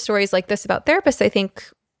I hear stories like this about therapists, I think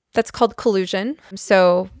that's called collusion.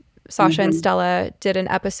 So Sasha and Mhm. Stella did an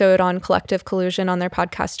episode on collective collusion on their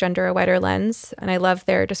podcast, Gender: A Wider Lens. And I love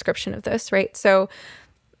their description of this, right? So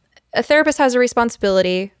a therapist has a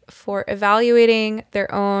responsibility for evaluating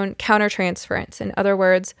their own countertransference. In other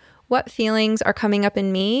words, what feelings are coming up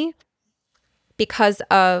in me because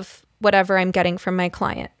of whatever I'm getting from my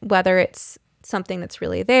client, whether it's something that's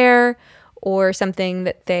really there or something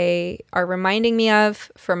that they are reminding me of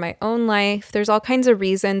from my own life. There's all kinds of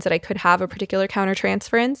reasons that I could have a particular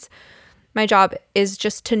countertransference. My job is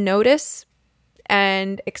just to notice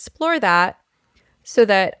and explore that so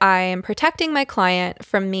that I am protecting my client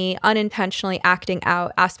from me unintentionally acting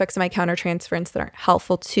out aspects of my countertransference that aren't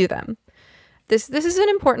helpful to them. This is an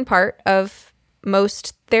important part of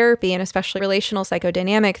most therapy, and especially relational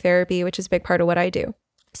psychodynamic therapy, which is a big part of what I do.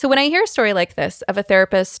 So when I hear a story like this of a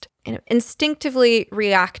therapist instinctively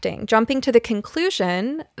reacting, jumping to the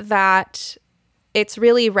conclusion that it's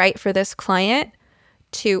really right for this client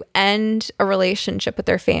to end a relationship with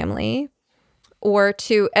their family, or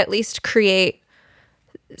to at least create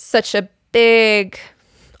such a big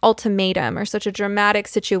ultimatum or such a dramatic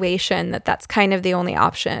situation that that's kind of the only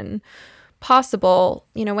option possible.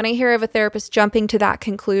 When I hear of a therapist jumping to that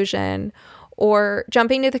conclusion, or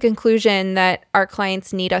jumping to the conclusion that our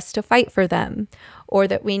clients need us to fight for them, or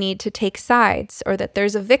that we need to take sides, or that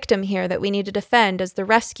there's a victim here that we need to defend as the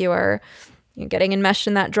rescuer, getting enmeshed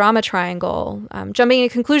in that drama triangle, jumping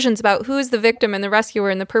to conclusions about who is the victim and the rescuer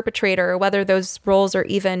and the perpetrator, or whether those roles are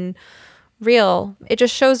even real. It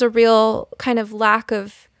just shows a real kind of lack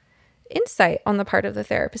of insight on the part of the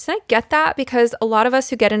therapist. And I get that, because a lot of us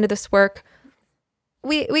who get into this work,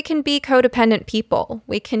 we can be codependent people.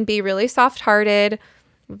 We can be really soft-hearted.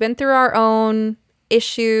 We've been through our own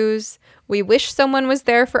issues. We wish someone was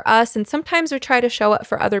there for us. And sometimes we try to show up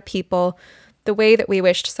for other people the way that we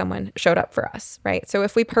wished someone showed up for us, right? So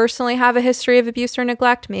if we personally have a history of abuse or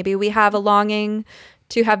neglect, maybe we have a longing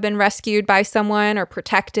to have been rescued by someone or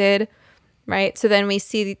protected, right? So then we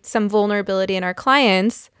see some vulnerability in our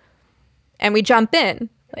clients and we jump in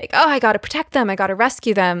like, oh, I got to protect them. I got to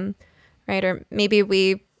rescue them, right? Or maybe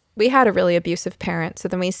we had a really abusive parent. So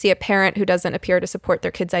then we see a parent who doesn't appear to support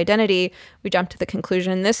their kid's identity. We jump to the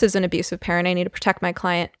conclusion, this is an abusive parent. I need to protect my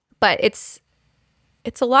client. But it's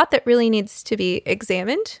a lot that really needs to be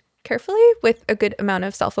examined carefully with a good amount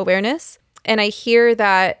of self-awareness. And I hear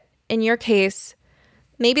that in your case,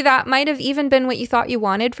 maybe that might have even been what you thought you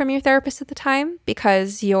wanted from your therapist at the time,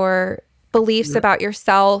 because your beliefs about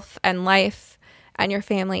yourself and life and your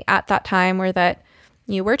family at that time were that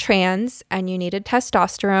you were trans and you needed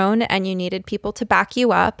testosterone and you needed people to back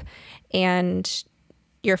you up, and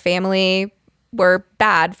your family were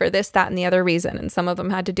bad for this, that, and the other reason. And some of them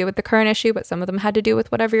had to do with the current issue, but some of them had to do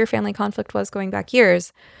with whatever your family conflict was going back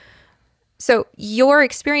years. So your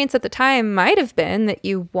experience at the time might have been that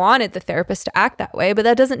you wanted the therapist to act that way, but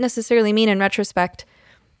that doesn't necessarily mean in retrospect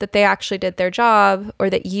that they actually did their job or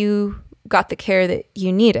that you got the care that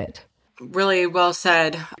you needed. Really well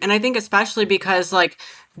said. And I think especially because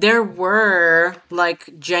there were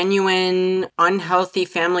genuine unhealthy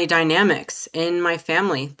family dynamics in my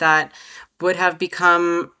family that would have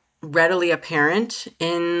become readily apparent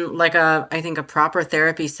in I think a proper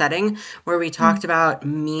therapy setting where we talked about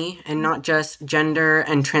me and not just gender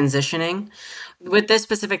and transitioning. With this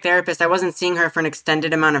specific therapist, I wasn't seeing her for an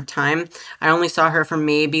extended amount of time. I only saw her for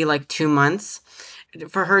maybe 2 months.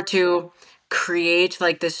 For her to create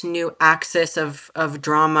this new axis of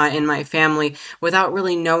drama in my family without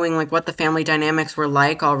really knowing what the family dynamics were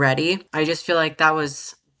like already, I just feel like that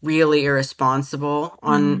was really irresponsible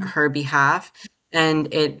on her behalf.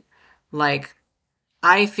 And it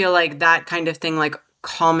I feel like that kind of thing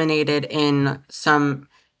culminated in some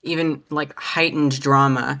even heightened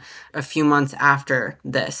drama a few months after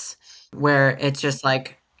this, where it's just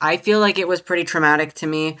I feel like it was pretty traumatic to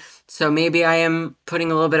me. So maybe I am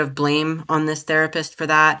putting a little bit of blame on this therapist for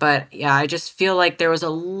that. But yeah, I just feel like there was a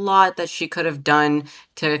lot that she could have done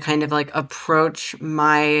to kind of approach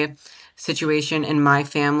my situation and my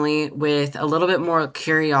family with a little bit more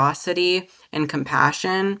curiosity and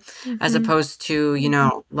compassion, as opposed to,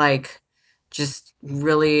 just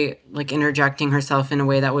really interjecting herself in a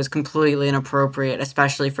way that was completely inappropriate,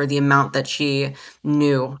 especially for the amount that she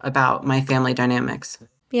knew about my family dynamics.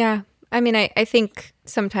 Yeah. I mean, I think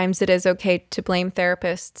sometimes it is okay to blame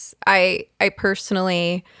therapists. I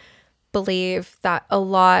personally believe that a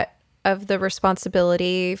lot of the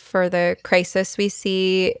responsibility for the crisis we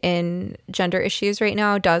see in gender issues right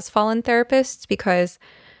now does fall on therapists, because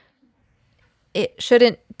it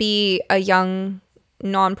shouldn't be a young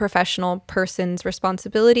non-professional person's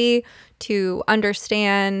responsibility to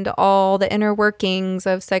understand all the inner workings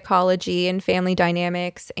of psychology and family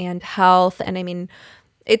dynamics and health. And I mean,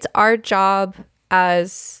 it's our job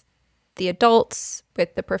as the adults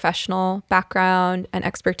with the professional background and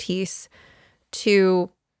expertise to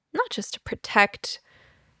not just to protect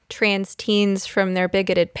trans teens from their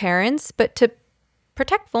bigoted parents, but to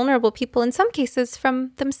protect vulnerable people in some cases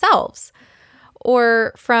from themselves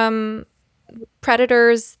or from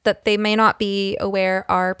predators that they may not be aware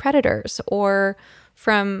are predators, or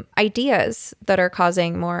from ideas that are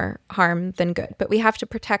causing more harm than good. But we have to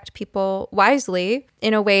protect people wisely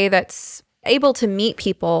in a way that's able to meet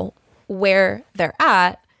people where they're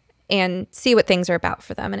at and see what things are about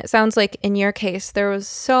for them. And it sounds like in your case, there was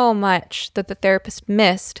so much that the therapist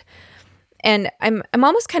missed. And I'm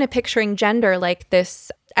almost kind of picturing gender like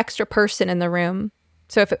this extra person in the room.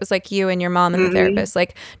 So if it was like you and your mom and the therapist,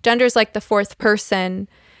 like gender's like the fourth person.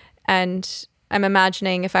 And I'm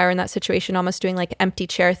imagining if I were in that situation, almost doing like empty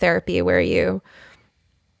chair therapy where you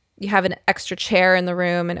have an extra chair in the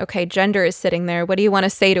room and okay, gender is sitting there. What do you want to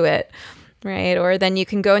say to it? Right? Or then you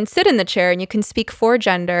can go and sit in the chair and you can speak for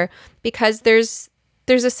gender because there's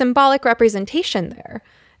a symbolic representation there.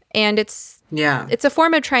 And it's a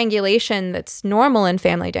form of triangulation that's normal in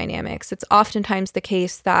family dynamics. It's oftentimes the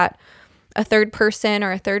case that a third person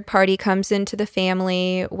or a third party comes into the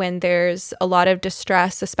family when there's a lot of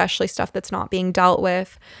distress, especially stuff that's not being dealt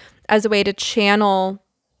with, as a way to channel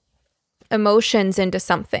emotions into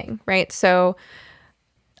something, right? So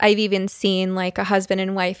I've even seen like a husband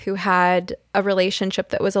and wife who had a relationship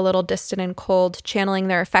that was a little distant and cold, channeling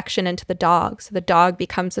their affection into the dog. So the dog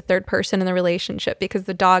becomes the third person in the relationship because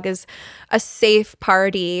the dog is a safe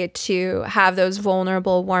party to have those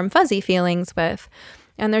vulnerable, warm, fuzzy feelings with.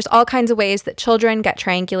 And there's all kinds of ways that children get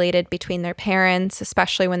triangulated between their parents,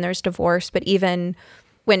 especially when there's divorce, but even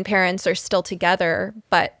when parents are still together,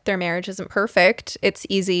 but their marriage isn't perfect, it's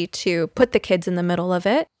easy to put the kids in the middle of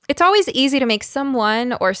it. It's always easy to make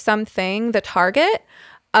someone or something the target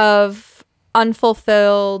of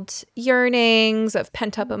unfulfilled yearnings, of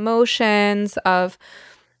pent-up emotions, of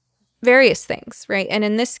various things, right? And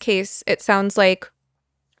in this case, it sounds like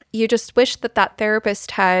you just wish that that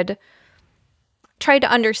therapist had tried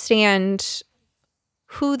to understand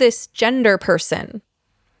who this gender person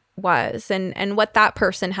was and what that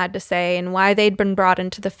person had to say and why they'd been brought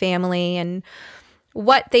into the family and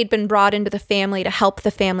what they'd been brought into the family to help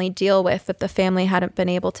the family deal with that the family hadn't been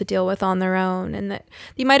able to deal with on their own, and that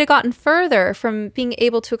you might have gotten further from being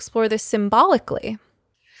able to explore this symbolically.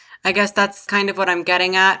 I guess that's kind of what I'm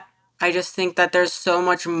getting at. I just think that there's so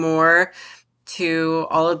much more to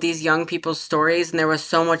all of these young people's stories, and there was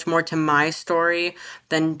so much more to my story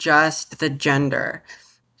than just the gender.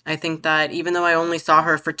 I think that even though I only saw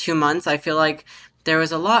her for 2 months, I feel like there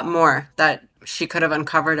was a lot more that she could have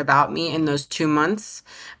uncovered about me in those 2 months,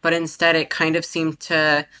 but instead it kind of seemed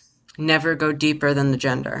to never go deeper than the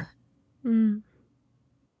gender. Sounds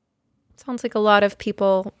like a lot of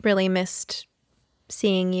people really missed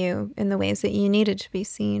seeing you in the ways that you needed to be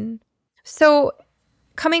seen. So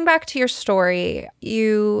coming back to your story,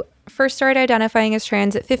 you first started identifying as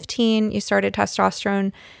trans at 15. You started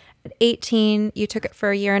testosterone at 18. You took it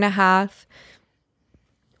for a year and a half.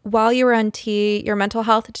 While you were on T, your mental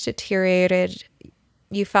health deteriorated.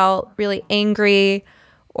 You felt really angry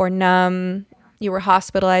or numb. You were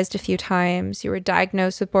hospitalized a few times. You were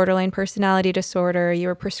diagnosed with borderline personality disorder. You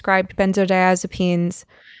were prescribed benzodiazepines.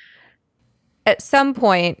 At some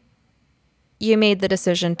point, you made the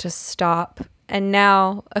decision to stop. And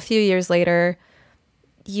now, a few years later,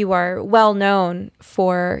 you are well known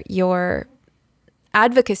for your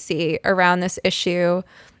advocacy around this issue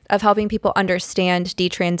of helping people understand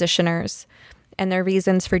detransitioners and their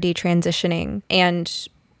reasons for detransitioning and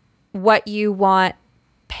what you want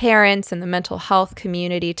parents and the mental health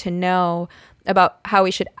community to know about how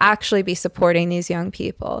we should actually be supporting these young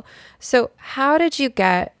people. So how did you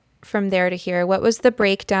get from there to here? What was the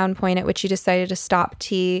breakdown point at which you decided to stop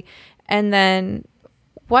T? And then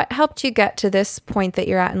what helped you get to this point that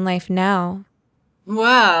you're at in life now?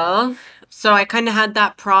 Well, so I kind of had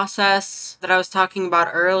that process that I was talking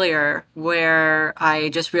about earlier where I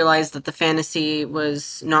just realized that the fantasy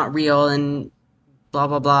was not real and blah,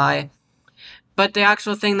 blah, blah. But the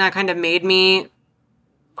actual thing that kind of made me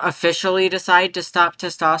officially decide to stop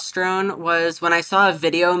testosterone was when I saw a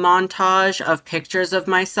video montage of pictures of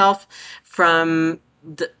myself from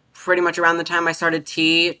pretty much around the time I started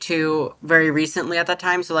T to very recently at that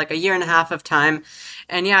time. So like a year and a half of time.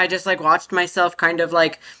 And yeah, I just like watched myself kind of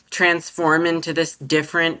like transform into this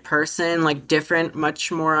different person, like different,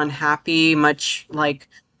 much more unhappy, much like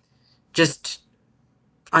just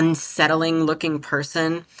unsettling looking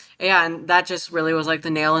person. Yeah, and that just really was like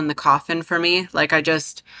the nail in the coffin for me. Like I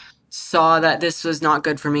just saw that this was not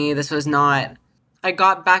good for me. This was not. I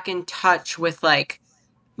got back in touch with like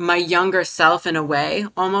my younger self in a way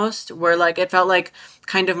almost, where like it felt like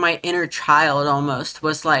kind of my inner child almost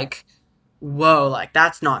was like whoa, like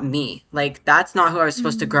that's not me. Like that's not who I was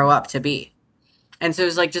supposed to grow up to be. And so it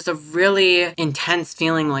was like just a really intense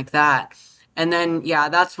feeling like that. And then, yeah,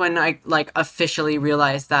 that's when I like officially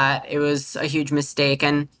realized that it was a huge mistake.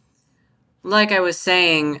 And like I was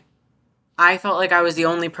saying, I felt like I was the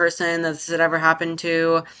only person that this had ever happened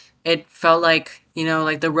to. It felt like,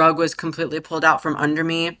 like the rug was completely pulled out from under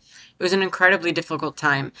me. It was an incredibly difficult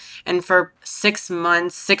time. And for 6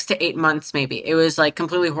 months, 6 to 8 months maybe, it was like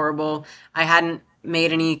completely horrible. I hadn't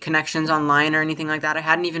made any connections online or anything like that. I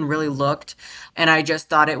hadn't even really looked. And I just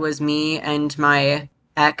thought it was me and my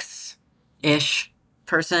ex ish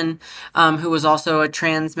person, who was also a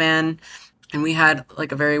trans man, and we had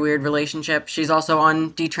like a very weird relationship. She's also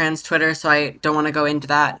on Dtrans Twitter, so I don't want to go into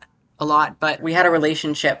that a lot, but we had a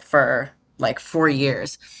relationship for like 4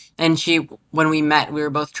 years. And when we met, we were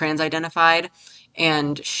both trans identified,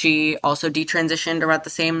 and she also detransitioned around the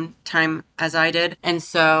same time as I did. And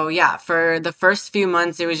so, yeah, for the first few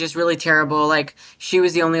months, it was just really terrible. Like, she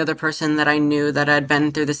was the only other person that I knew that had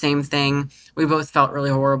been through the same thing. We both felt really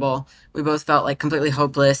horrible. We both felt like completely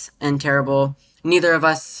hopeless and terrible. Neither of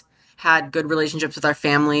us had good relationships with our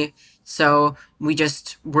family. So we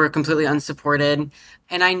just were completely unsupported.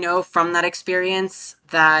 And I know from that experience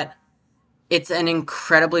that it's an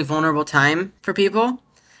incredibly vulnerable time for people.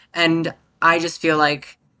 And I just feel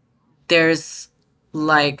like there's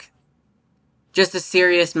like just a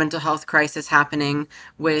serious mental health crisis happening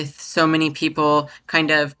with so many people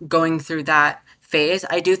kind of going through that phase.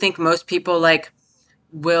 I do think most people like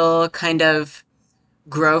will kind of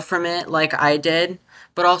grow from it like I did.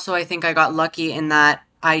 But also, I think I got lucky in that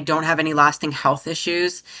I don't have any lasting health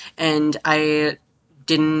issues, and I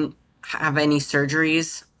didn't have any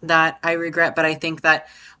surgeries that I regret. But I think that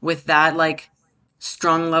with that, like,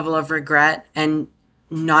 strong level of regret and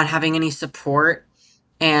not having any support,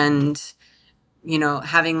 and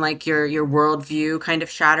having like your worldview kind of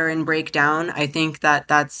shatter and break down, I think that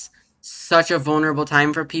that's such a vulnerable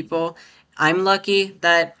time for people. I'm lucky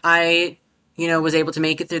that I was able to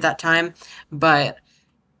make it through that time, but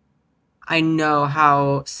I know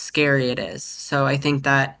how scary it is. So I think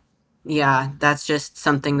that, yeah, that's just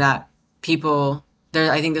something that people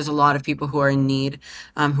there. I think there's a lot of people who are in need,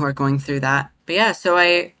 who are going through that. But yeah, so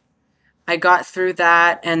I got through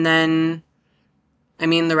that, and then I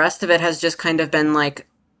mean the rest of it has just kind of been like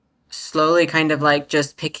slowly kind of like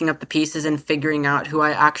just picking up the pieces and figuring out who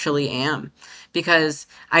I actually am, because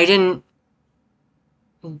I didn't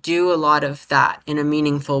do a lot of that in a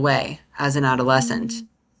meaningful way as an adolescent.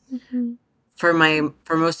 Mm-hmm. For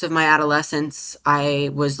most of my adolescence,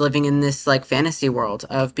 I was living in this like fantasy world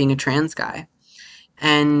of being a trans guy.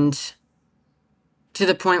 And to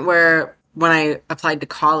the point where when I applied to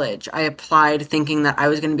college, I applied thinking that I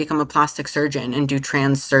was going to become a plastic surgeon and do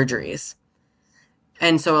trans surgeries.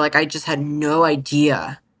 And so like I just had no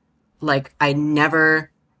idea. Like I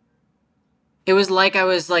never It was like I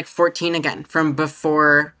was like 14 again from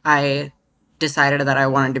before I decided that I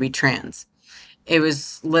wanted to be trans. It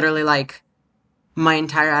was literally like my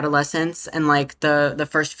entire adolescence and like the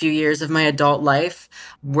first few years of my adult life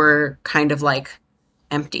were kind of like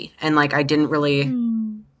empty, and like I didn't really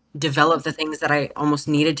Mm. develop the things that I almost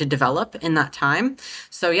needed to develop in that time.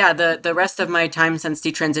 So yeah, the rest of my time since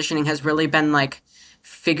detransitioning has really been like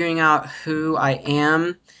figuring out who I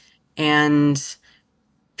am and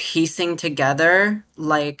piecing together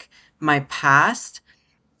like my past,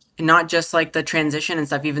 not just like the transition and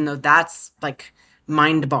stuff, even though that's like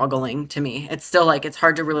mind boggling to me. It's still like it's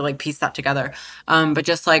hard to really like piece that together. But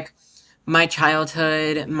just like my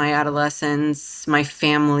childhood, my adolescence, my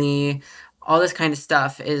family, all this kind of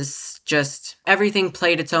stuff is just everything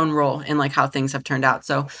played its own role in like how things have turned out.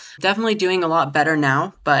 So definitely doing a lot better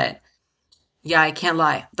now, but yeah, I can't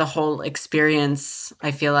lie. The whole experience,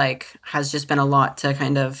 I feel like, has just been a lot to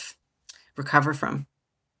kind of recover from.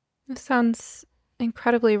 It sounds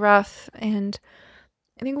incredibly rough. And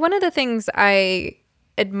I think one of the things I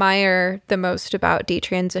admire the most about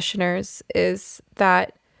detransitioners is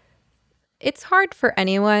that it's hard for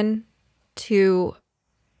anyone to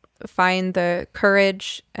find the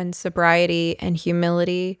courage and sobriety and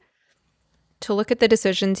humility to look at the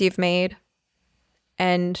decisions you've made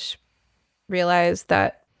and realize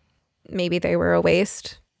that maybe they were a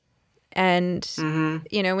waste. And,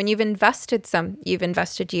 Mm-hmm. when you've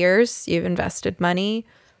invested years, you've invested money,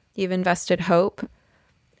 you've invested hope,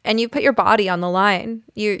 and you've put your body on the line.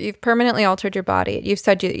 You've permanently altered your body. You've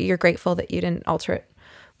said you're grateful that you didn't alter it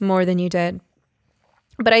more than you did.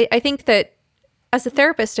 But I think that as a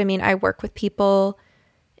therapist, I mean, I work with people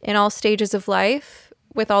in all stages of life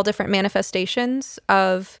with all different manifestations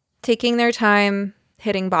of taking their time,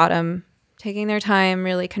 hitting bottom, taking their time,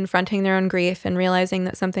 really confronting their own grief and realizing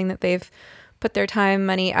that something that they've put their time,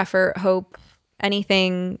 money, effort, hope,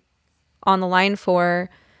 anything on the line for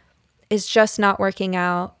is just not working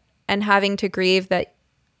out, and having to grieve that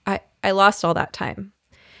I lost all that time.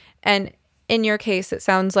 And in your case, it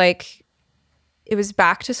sounds like it was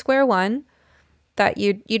back to square one, that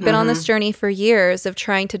you'd been on this journey for years of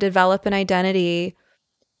trying to develop an identity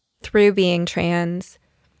through being trans.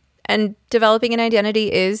 And developing an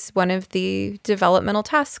identity is one of the developmental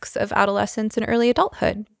tasks of adolescence and early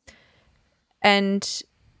adulthood. And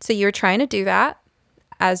so you're trying to do that,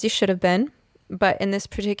 as you should have been. But in this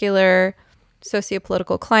particular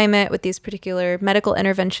sociopolitical climate, with these particular medical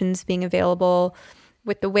interventions being available,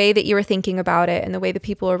 with the way that you were thinking about it and the way the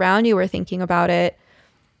people around you were thinking about it,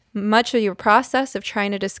 much of your process of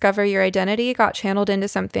trying to discover your identity got channeled into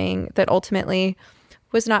something that ultimately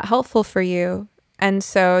was not helpful for you. And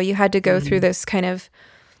so you had to go through this kind of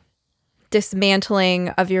dismantling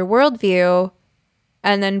of your worldview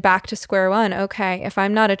and then back to square one. Okay, if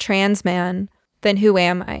I'm not a trans man, then who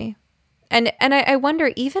am I? And I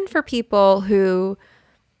wonder, even for people who,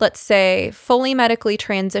 let's say, fully medically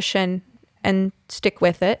transition and stick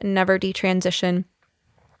with it and never detransition,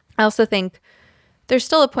 I also think there's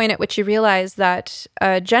still a point at which you realize that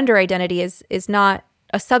gender identity is not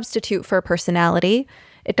a substitute for personality.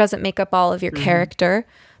 It doesn't make up all of your character.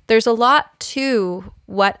 There's a lot to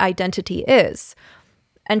what identity is.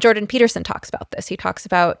 And Jordan Peterson talks about this. He talks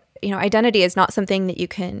about, identity is not something that you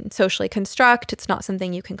can socially construct. It's not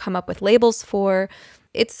something you can come up with labels for.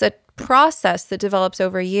 It's a process that develops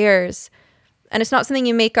over years. And it's not something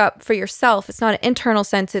you make up for yourself. It's not an internal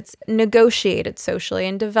sense. It's negotiated socially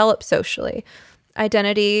and developed socially.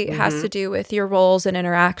 Identity has to do with your roles and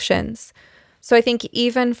interactions. So I think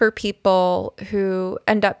even for people who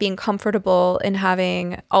end up being comfortable in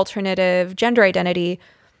having alternative gender identity,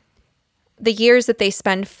 the years that they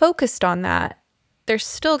spend focused on that, they're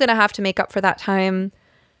still going to have to make up for that time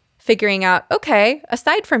figuring out, okay,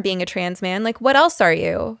 aside from being a trans man, like, what else are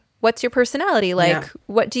you? What's your personality like? Yeah.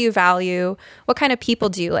 What do you value? What kind of people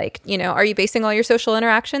do you like? Are you basing all your social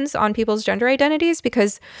interactions on people's gender identities?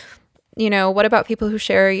 Because, what about people who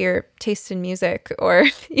share your taste in music or,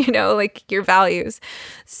 like your values?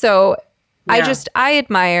 So yeah. I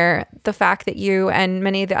admire the fact that you and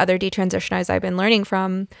many of the other detransitioners I've been learning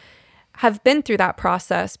from have been through that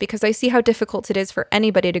process, because I see how difficult it is for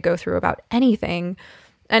anybody to go through about anything.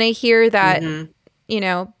 And I hear that,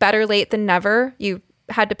 better late than never. You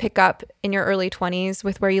had to pick up in your early 20s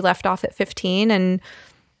with where you left off at 15 and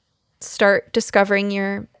start discovering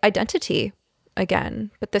your identity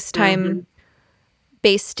again, but this time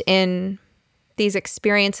based in these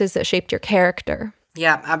experiences that shaped your character.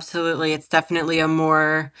 Yeah, absolutely. It's definitely a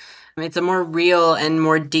more real and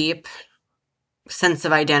more deep sense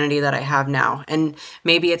of identity that I have now. And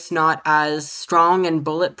maybe it's not as strong and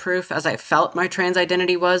bulletproof as I felt my trans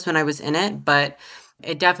identity was when I was in it, but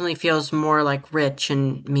it definitely feels more like rich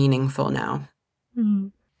and meaningful now.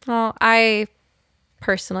 Well, I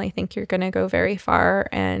personally think you're going to go very far,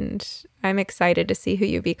 and I'm excited to see who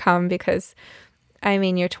you become, because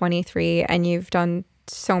you're 23 and you've done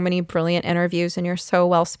so many brilliant interviews and you're so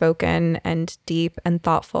well spoken and deep and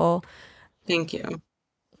thoughtful. Thank you.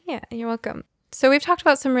 Yeah, you're welcome. So we've talked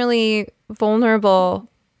about some really vulnerable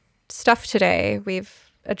stuff today.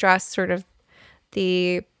 We've addressed sort of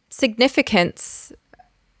the significance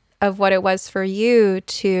of what it was for you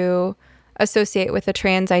to associate with a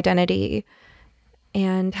trans identity,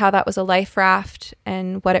 and how that was a life raft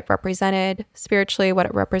and what it represented spiritually, what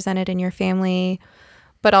it represented in your family,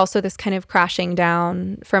 but also this kind of crashing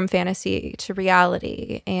down from fantasy to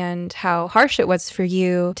reality, and how harsh it was for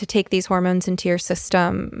you to take these hormones into your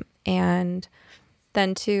system and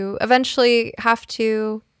then to eventually have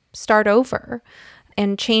to start over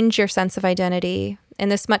and change your sense of identity in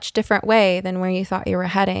this much different way than where you thought you were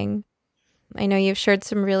heading. I know you've shared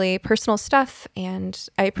some really personal stuff, and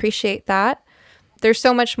I appreciate that. There's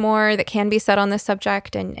so much more that can be said on this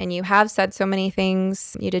subject, and you have said so many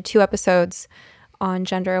things. You did 2 episodes on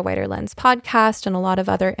Gender A Wider Lens podcast and a lot of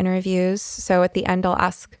other interviews. So at the end, I'll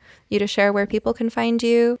ask you to share where people can find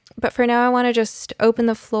you. But for now, I want to just open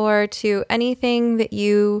the floor to anything that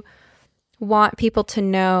you want people to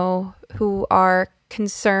know who are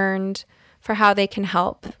concerned for how they can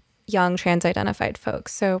help young trans-identified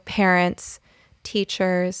folks. So parents,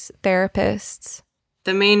 teachers, therapists.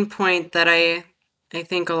 The main point that I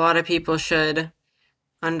think a lot of people should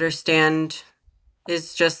understand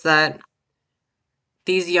is just that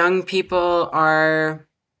these young people are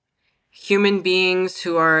human beings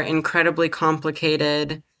who are incredibly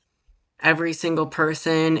complicated. Every single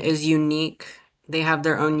person is unique they have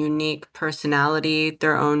their own unique personality,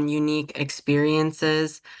 their own unique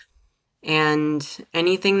experiences, and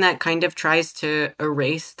anything that kind of tries to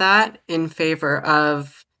erase that in favor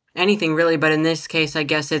of anything really, but in this case, I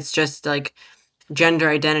guess it's just like gender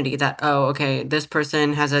identity that, oh, okay, this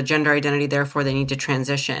person has a gender identity, therefore they need to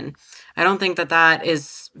transition. I don't think that that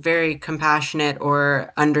is very compassionate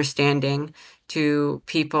or understanding to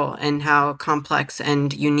people and how complex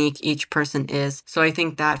and unique each person is. So I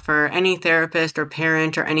think that for any therapist or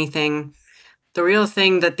parent or anything, the real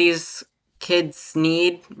thing that these kids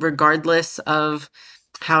need, regardless of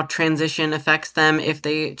how transition affects them, if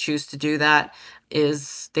they choose to do that,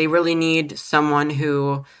 is they really need someone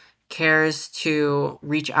who cares to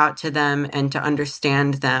reach out to them and to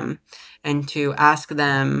understand them and to ask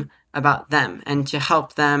them about them and to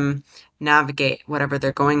help them navigate whatever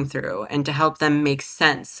they're going through and to help them make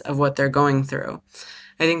sense of what they're going through.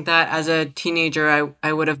 I think that as a teenager,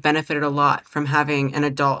 I would have benefited a lot from having an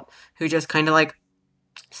adult who just kind of like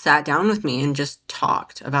sat down with me and just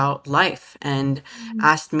talked about life and Mm.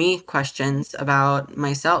 asked me questions about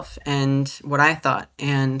myself and what I thought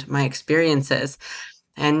and my experiences,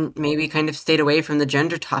 and maybe kind of stayed away from the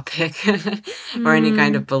gender topic or any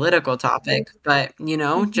kind Mm. of political topic. But,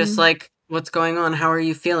 just Mhm. like, what's going on? How are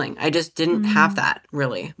you feeling? I just didn't have Mm. that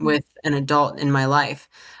really with an adult in my life.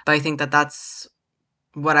 But I think that that's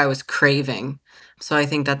what I was craving. So I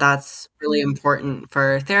think that that's really important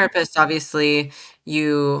for therapists. Obviously,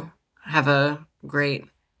 you have a great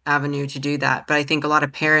avenue to do that. But I think a lot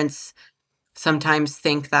of parents sometimes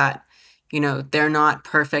think that, they're not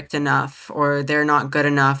perfect enough or they're not good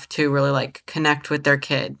enough to really like connect with their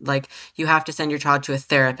kid. Like, you have to send your child to a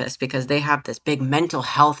therapist because they have this big mental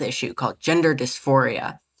health issue called gender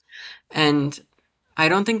dysphoria. And I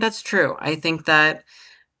don't think that's true. I think that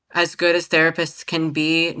as good as therapists can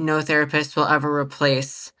be, no therapist will ever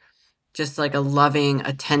replace just like a loving,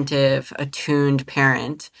 attentive, attuned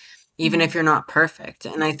parent, even if Mm. you're not perfect.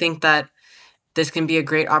 And I think that this can be a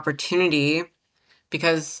great opportunity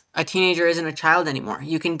because a teenager isn't a child anymore.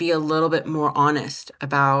 You can be a little bit more honest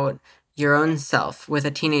about your own self with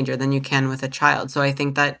a teenager than you can with a child. So I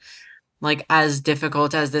think that, like, as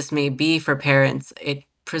difficult as this may be for parents, it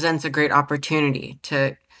presents a great opportunity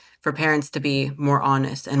to for parents to be more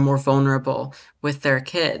honest and more vulnerable with their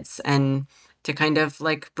kids and to kind of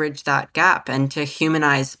like bridge that gap and to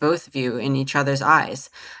humanize both of you in each other's eyes.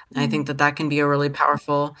 I think Mm. that that can be a really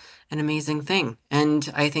powerful and amazing thing. And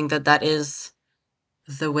I think that that is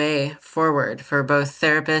the way forward for both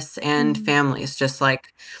therapists and Mm. families. Just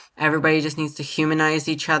like everybody just needs to humanize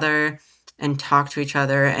each other and talk to each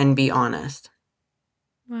other and be honest.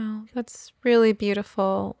 Wow, that's really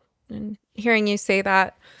beautiful. And hearing you say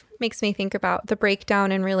that makes me think about the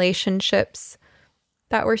breakdown in relationships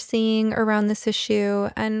that we're seeing around this issue.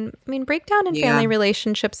 And I mean, breakdown in Yeah. family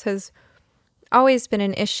relationships has always been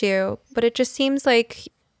an issue, but it just seems like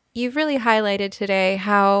you've really highlighted today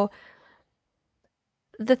how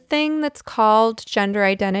the thing that's called gender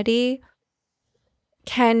identity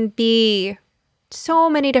can be so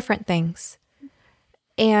many different things.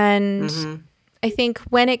 And Mhm. I think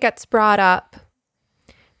when it gets brought up,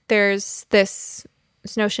 there's this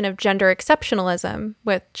notion of gender exceptionalism,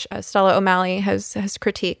 which Stella O'Malley has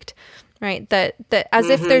critiqued, right? That as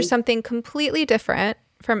if there's Mhm. something completely different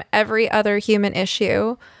from every other human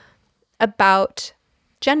issue about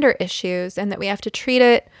gender issues, and that we have to treat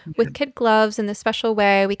it Yeah. with kid gloves in this special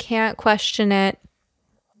way. We can't question it.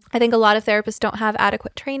 I think a lot of therapists don't have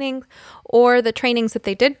adequate training, or the trainings that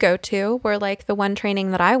they did go to were like the one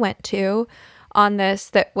training that I went to on this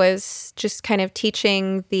that was just kind of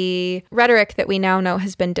teaching the rhetoric that we now know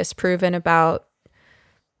has been disproven about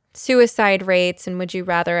suicide rates and would you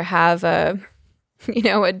rather have a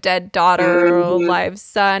a dead daughter or a Mhm. live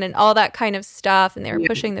son and all that kind of stuff, and they were Yeah.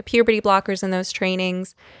 pushing the puberty blockers in those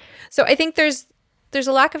trainings. So I think there's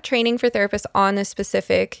a lack of training for therapists on this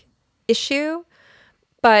specific issue.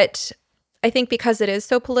 But I think because it is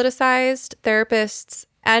so politicized, therapists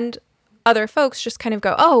and other folks just kind of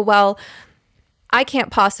go, oh, well, I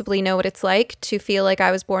can't possibly know what it's like to feel like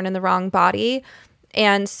I was born in the wrong body.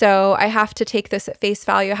 And so I have to take this at face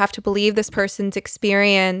value. I have to believe this person's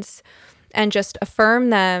experience and just affirm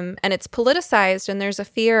them. And it's politicized, and there's a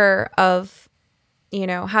fear of,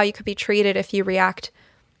 how you could be treated if you react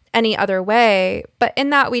any other way. But in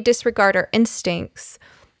that, we disregard our instincts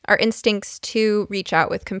to reach out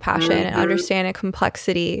with compassion and Mhm. understand a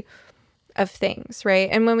complexity of things, right?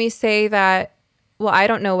 And when we say that, well, I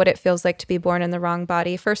don't know what it feels like to be born in the wrong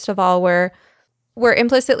body, first of all, we're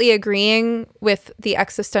implicitly agreeing with the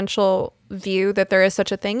existential view that there is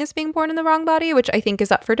such a thing as being born in the wrong body, which I think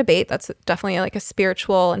is up for debate. That's definitely like a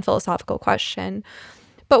spiritual and philosophical question.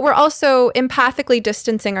 But we're also empathically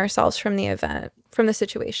distancing ourselves from the event, from the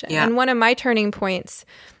situation. Yeah. And one of my turning points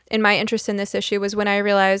in my interest in this issue was when I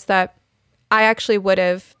realized that I actually would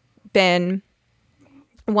have been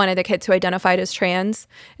one of the kids who identified as trans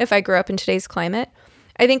if I grew up in today's climate.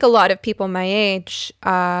 I think a lot of people my age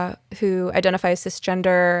who identify as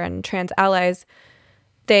cisgender and trans allies,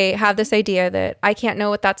 they have this idea that I can't know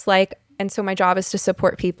what that's like, and so my job is to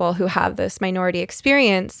support people who have this minority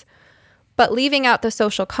experience, but leaving out the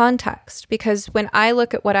social context. Because when I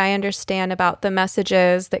look at what I understand about the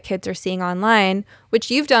messages that kids are seeing online,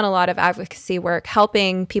 which you've done a lot of advocacy work,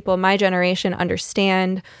 helping people my generation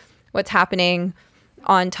understand what's happening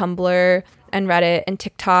on Tumblr and Reddit and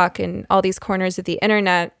TikTok and all these corners of the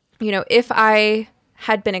internet, you know, if I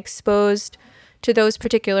had been exposed to those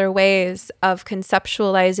particular ways of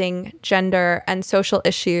conceptualizing gender and social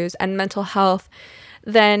issues and mental health,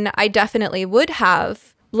 then I definitely would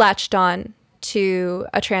have latched on to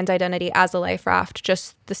a trans identity as a life raft,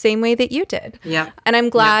 just the same way that you did. Yeah. And I'm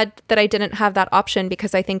glad that I didn't have that option,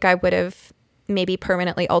 because I think I would have maybe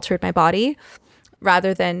permanently altered my body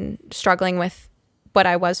rather than struggling with what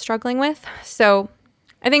I was struggling with. So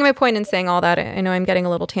I think my point in saying all that, I know I'm getting a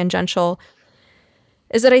little tangential,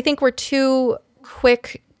 is that I think we're too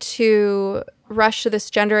quick to rush to this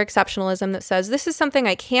gender exceptionalism that says this is something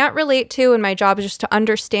I can't relate to and my job is just to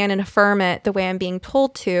understand and affirm it the way I'm being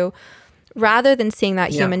told to, rather than seeing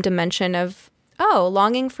that human dimension of, oh,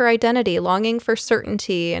 longing for identity, longing for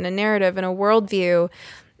certainty and a narrative and a worldview,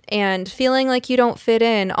 and feeling like you don't fit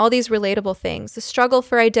in, all these relatable things, the struggle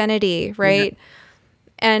for identity, right?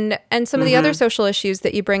 And some of the other social issues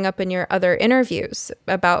that you bring up in your other interviews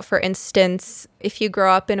about, for instance, if you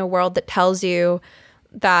grow up in a world that tells you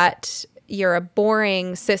that you're a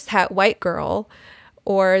boring cishet white girl,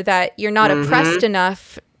 or that you're not oppressed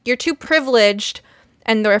enough, you're too privileged,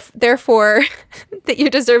 and therefore that you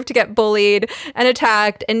deserve to get bullied and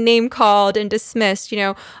attacked and name called and dismissed, you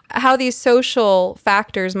know, how these social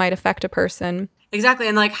factors might affect a person. Exactly.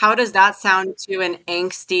 And like, how does that sound to an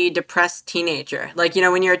angsty, depressed teenager? Like, you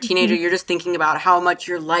know, when you're a teenager, you're just thinking about how much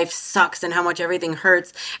your life sucks and how much everything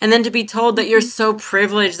hurts. And then to be told that you're so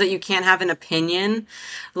privileged that you can't have an opinion,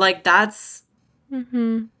 like that's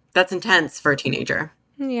intense for a teenager.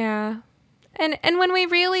 Yeah. And when we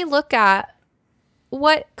really look at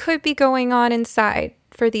what could be going on inside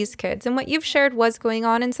for these kids, and what you've shared was going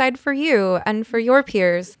on inside for you and for your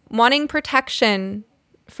peers, wanting protection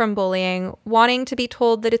from bullying, wanting to be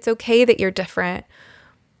told that it's okay that you're different,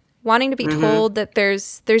 wanting to be told that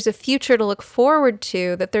there's a future to look forward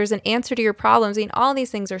to, that there's an answer to your problems. I mean, all these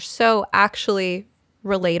things are so actually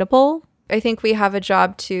relatable. I think we have a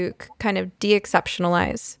job to kind of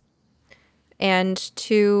de-exceptionalize and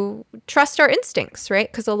to trust our instincts, right?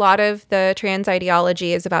 Because a lot of the trans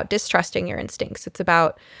ideology is about distrusting your instincts. It's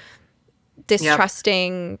about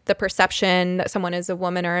distrusting the perception that someone is a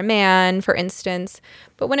woman or a man, for instance.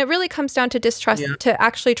 But when it really comes down to distrust, to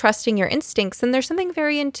actually trusting your instincts, then there's something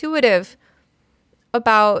very intuitive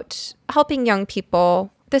about helping young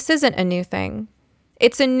people. This isn't a new thing.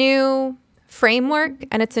 It's a new framework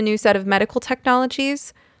and it's a new set of medical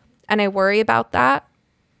technologies. And I worry about that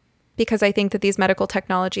because I think that these medical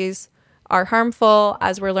technologies are harmful,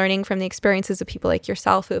 as we're learning from the experiences of people like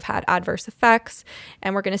yourself who have had adverse effects.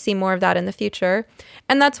 And we're going to see more of that in the future.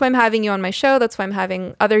 And that's why I'm having you on my show. That's why I'm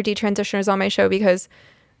having other detransitioners on my show, because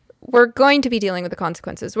we're going to be dealing with the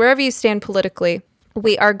consequences. Wherever you stand politically,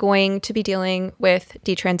 we are going to be dealing with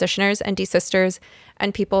detransitioners and desisters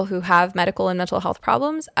and people who have medical and mental health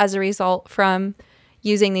problems as a result from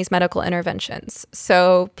using these medical interventions.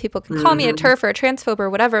 So people can call me a TERF or a transphobe or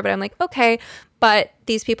whatever, but I'm like, okay, but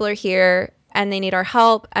these people are here and they need our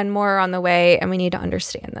help and more are on the way and we need to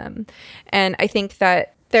understand them. And I think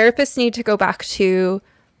that therapists need to go back to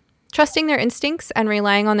trusting their instincts and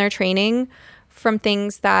relying on their training from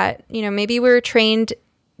things that, you know, maybe we were trained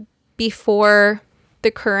before the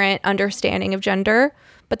current understanding of gender,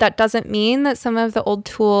 but that doesn't mean that some of the old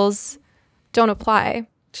tools don't apply.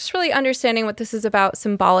 Just really understanding what this is about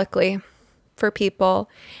symbolically for people.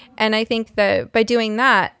 And I think that by doing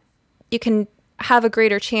that, you can have a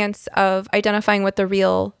greater chance of identifying what the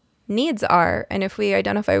real needs are. And if we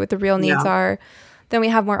identify what the real needs are, then we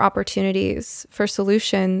have more opportunities for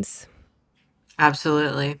solutions.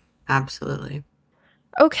 Absolutely. Absolutely.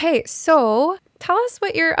 Okay, so tell us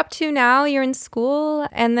what you're up to now. You're in school,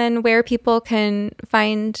 and then where people can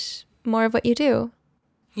find more of what you do.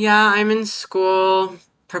 Yeah, I'm in school,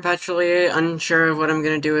 perpetually unsure of what I'm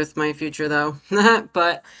going to do with my future, though.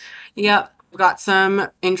 But yeah, got some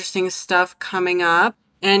interesting stuff coming up.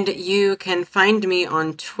 And you can find me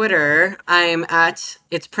on Twitter.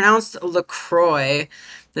 It's pronounced LaCroix.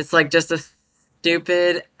 It's like just a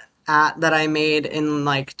stupid at that I made in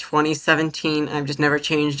like 2017. I've just never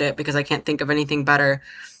changed it because I can't think of anything better.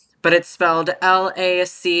 But it's spelled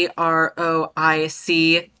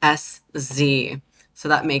LACROICSZ. So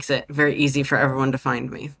that makes it very easy for everyone to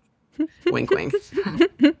find me. Wink, wink.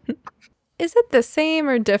 Is it the same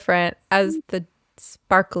or different as the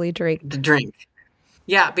sparkly drink? The drink.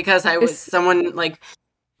 Yeah, because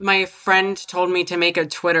my friend told me to make a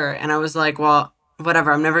Twitter, and I was like, well,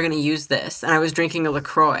 whatever, I'm never going to use this. And I was drinking a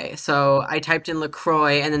LaCroix. So I typed in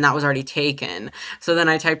LaCroix, and then that was already taken. So then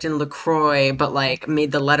I typed in LaCroix, but like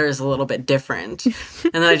made the letters a little bit different.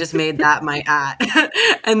 And then I just made that my at.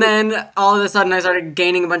 And then all of a sudden I started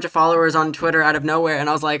gaining a bunch of followers on Twitter out of nowhere. And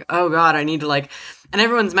I was like, oh God, I need to like, and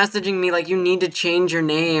everyone's messaging me like, you need to change your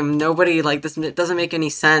name. Nobody like this, it doesn't make any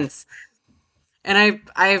sense. And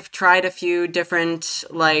I've tried a few different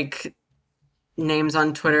like names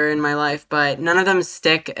on Twitter in my life, but none of them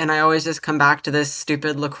stick, and I always just come back to this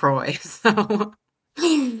stupid LaCroix. So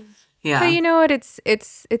yeah. But you know what?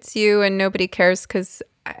 It's you, and nobody cares because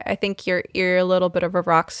I think you're a little bit of a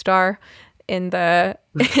rock star in the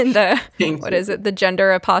what is it? The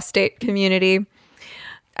gender apostate community.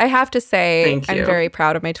 I have to say, I'm very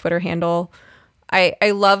proud of my Twitter handle.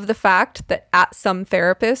 I love the fact that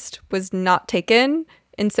 @SomeTherapist was not taken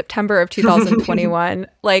in September of 2021.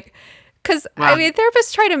 Like, because wow. I mean,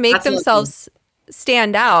 therapists try to make themselves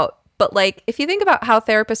stand out, but like, if you think about how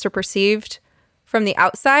therapists are perceived from the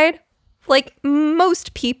outside, like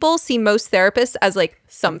most people see most therapists as like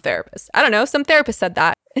some therapists. I don't know, some therapist said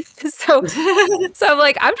that. so I'm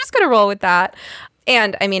like, I'm just gonna roll with that.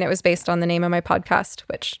 And I mean, it was based on the name of my podcast,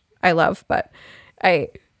 which I love, but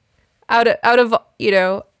out of you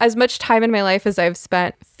know, as much time in my life as I've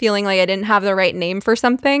spent feeling like I didn't have the right name for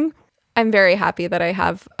something, I'm very happy that I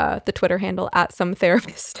have the Twitter handle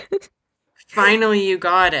 @SomeTherapist. Finally, you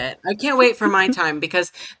got it. I can't wait for my time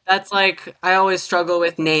because that's like, I always struggle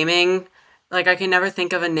with naming. Like, I can never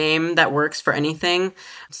think of a name that works for anything.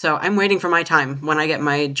 So I'm waiting for my time when I get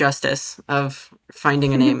my justice of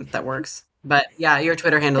finding a name that works. But yeah, your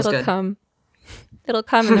Twitter handle's good. It'll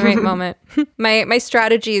come in the right moment. My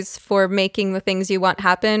strategies for making the things you want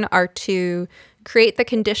happen are to create the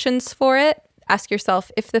conditions for it. Ask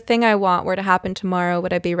yourself, if the thing I want were to happen tomorrow,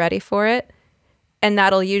 would I be ready for it? And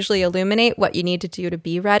that'll usually illuminate what you need to do to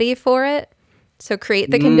be ready for it. So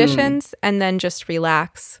create the conditions and then just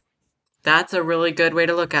relax. That's a really good way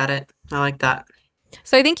to look at it. I like that.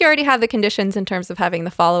 So I think you already have the conditions in terms of having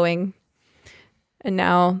the following. And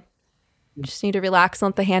now you just need to relax and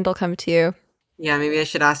let the handle come to you. Yeah, maybe I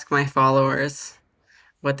should ask my followers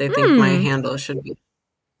what they think my handle should be.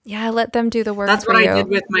 Yeah, let them do the work That's for what you.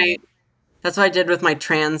 That's what I did with my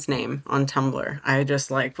trans name on Tumblr. I just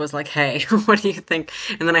was like, hey, what do you think?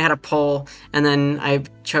 And then I had a poll, and then I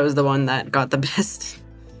chose the one that got the best,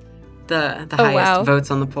 the highest votes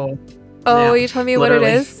on the poll. Oh, yeah, you told me literally.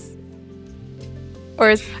 What it is? Or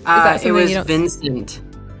is that something it was you don't... Vincent.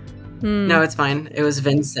 No, it's fine. It was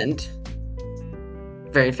Vincent.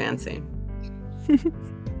 Very fancy.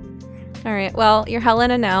 All right. Well, you're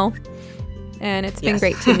Helena now, and it's been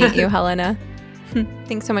great to meet you, Helena.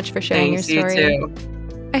 Thanks so much for sharing your story. You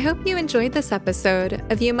too. I hope you enjoyed this episode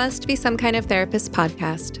of You Must Be Some Kind of Therapist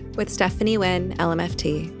podcast with Stephanie Wynn,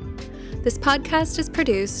 LMFT. This podcast is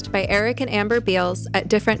produced by Eric and Amber Beals at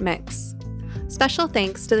Different Mix. Special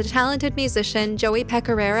thanks to the talented musician Joey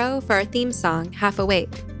Pecoraro for our theme song, Half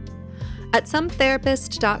Awake. At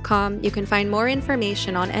sometherapist.com, you can find more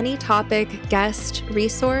information on any topic, guest,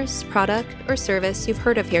 resource, product, or service you've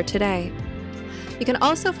heard of here today. You can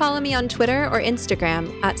also follow me on Twitter or Instagram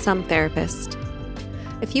 @sometherapist.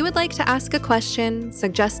 If you would like to ask a question,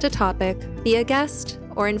 suggest a topic, be a guest,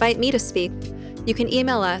 or invite me to speak, you can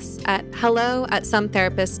email us at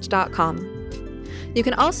hello@sometherapist.com. You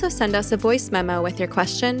can also send us a voice memo with your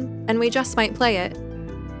question, and we just might play it.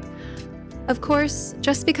 Of course,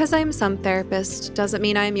 just because I'm some therapist doesn't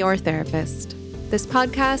mean I'm your therapist. This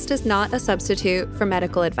podcast is not a substitute for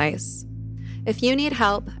medical advice. If you need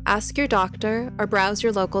help, ask your doctor or browse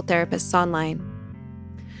your local therapists online.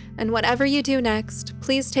 And whatever you do next,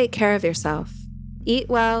 please take care of yourself. Eat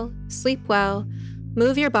well, sleep well,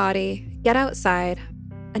 move your body, get outside,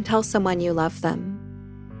 and tell someone you love them.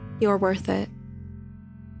 You're worth it.